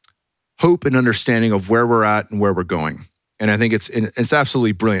and understanding of where we're at and where we're going. And I think it's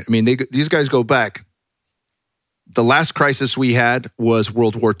absolutely brilliant. These guys go back. The last crisis we had was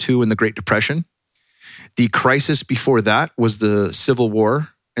World War II and the Great Depression. The crisis before that was the Civil War,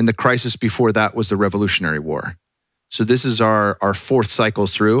 and the crisis before that was the Revolutionary War. So this is our fourth cycle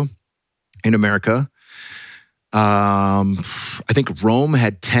through in America. I think Rome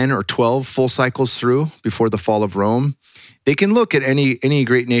had 10 or 12 full cycles through before the fall of Rome. They can look at any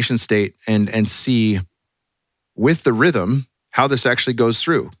great nation state and see with the rhythm how this actually goes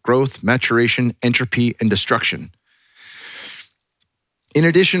through: growth, maturation, entropy, and destruction. In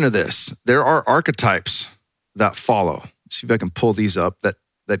addition to this, there are archetypes that follow. Let's see if I can pull these up that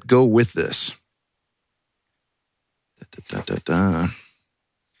go with this.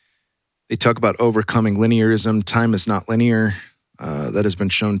 They talk about overcoming linearism. Time is not linear. That has been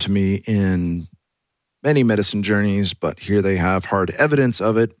shown to me in many medicine journeys, but here they have hard evidence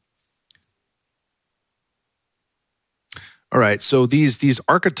of it. All right, so these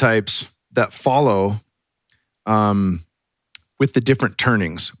archetypes that follow with the different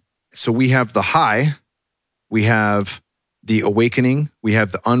turnings. So we have the high, we have the awakening, we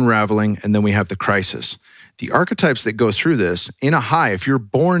have the unraveling, and then we have the crisis. The archetypes that go through this, in a high, if you're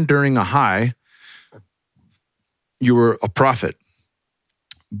born during a high, you were a prophet.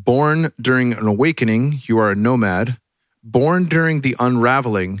 Born during an awakening, you are a nomad. Born during the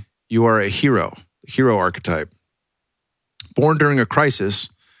unraveling, you are a hero archetype. Born during a crisis,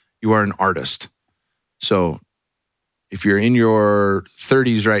 you are an artist. So if you're in your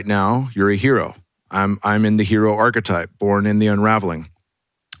 30s right now, you're a hero. I'm in the hero archetype, born in the unraveling.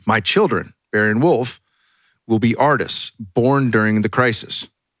 My children, Bear and Wolf, will be artists, born during the crisis.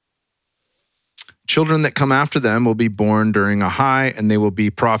 Children that come after them will be born during a high, and they will be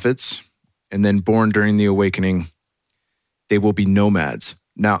prophets. And then born during the awakening, they will be nomads.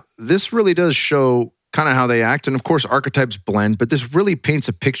 Now, this really does show kind of how they act. And of course, archetypes blend, but this really paints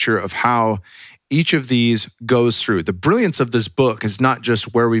a picture of how each of these goes through. The brilliance of this book is not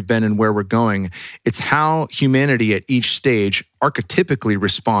just where we've been and where we're going. It's how humanity at each stage archetypically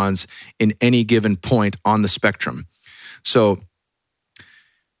responds in any given point on the spectrum. So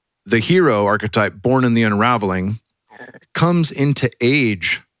the hero archetype, born in the unraveling, comes into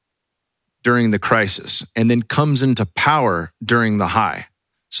age during the crisis and then comes into power during the high.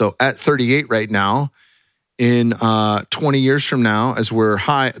 So at 38 right now, in 20 years from now, as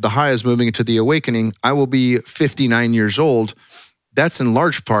the high is moving into the awakening, I will be 59 years old. That's in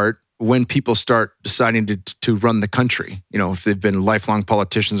large part when people start deciding to run the country. You know, if they've been lifelong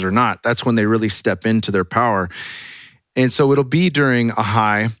politicians or not, that's when they really step into their power. And so it'll be during a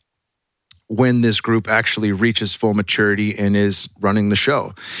high when this group actually reaches full maturity and is running the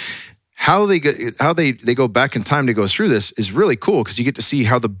show. How they go back in time to go through this is really cool, because you get to see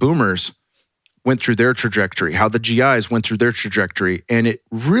how the boomers went through their trajectory, how the GIs went through their trajectory. And it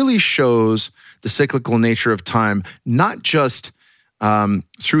really shows the cyclical nature of time, not just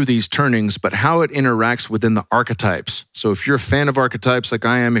through these turnings, but how it interacts within the archetypes. So if you're a fan of archetypes like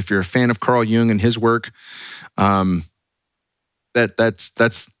I am, if you're a fan of Carl Jung and his work, that's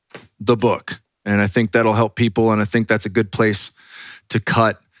the book. And I think that'll help people. And I think that's a good place to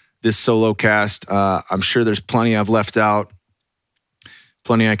cut this solo cast. I'm sure there's plenty I've left out.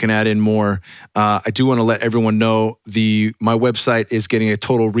 Plenty I can add in more. I do want to let everyone know my website is getting a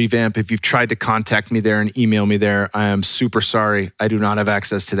total revamp. If you've tried to contact me there and email me there, I am super sorry. I do not have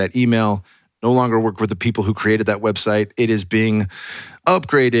access to that email. No longer work with the people who created that website. It is being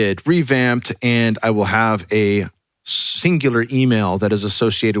upgraded, revamped, and I will have a singular email that is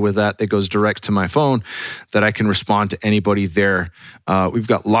associated with that goes direct to my phone that I can respond to anybody there. We've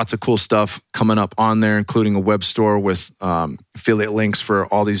got lots of cool stuff coming up on there, including a web store with affiliate links for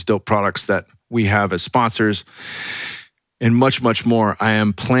all these dope products that we have as sponsors and much, much more. I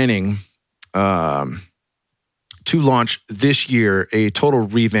am planning to launch this year a total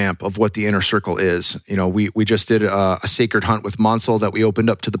revamp of what the Inner Circle is. You know, we just did a sacred hunt with Monsell that we opened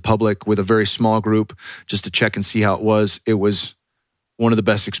up to the public with a very small group just to check and see how it was. It was one of the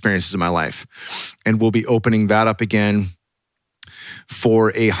best experiences of my life. And we'll be opening that up again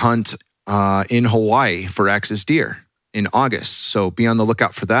for a hunt in Hawaii for Axis deer in August. So be on the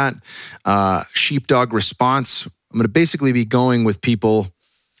lookout for that. Sheepdog response. I'm going to basically be going with people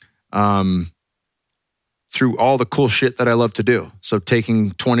through all the cool shit that I love to do. So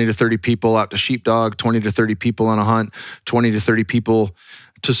taking 20 to 30 people out to sheepdog, 20 to 30 people on a hunt, 20 to 30 people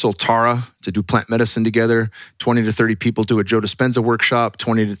to Soltara to do plant medicine together, 20 to 30 people to a Joe Dispenza workshop,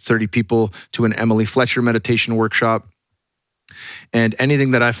 20 to 30 people to an Emily Fletcher meditation workshop. And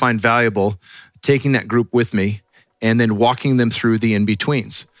anything that I find valuable, taking that group with me and then walking them through the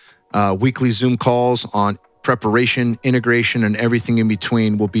in-betweens. Weekly Zoom calls on preparation, integration, and everything in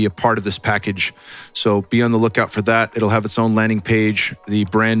between will be a part of this package. So be on the lookout for that. It'll have its own landing page, the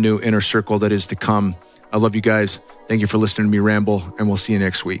brand new Inner Circle that is to come. I love you guys. Thank you for listening to me ramble, and we'll see you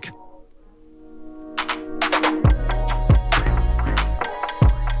next week.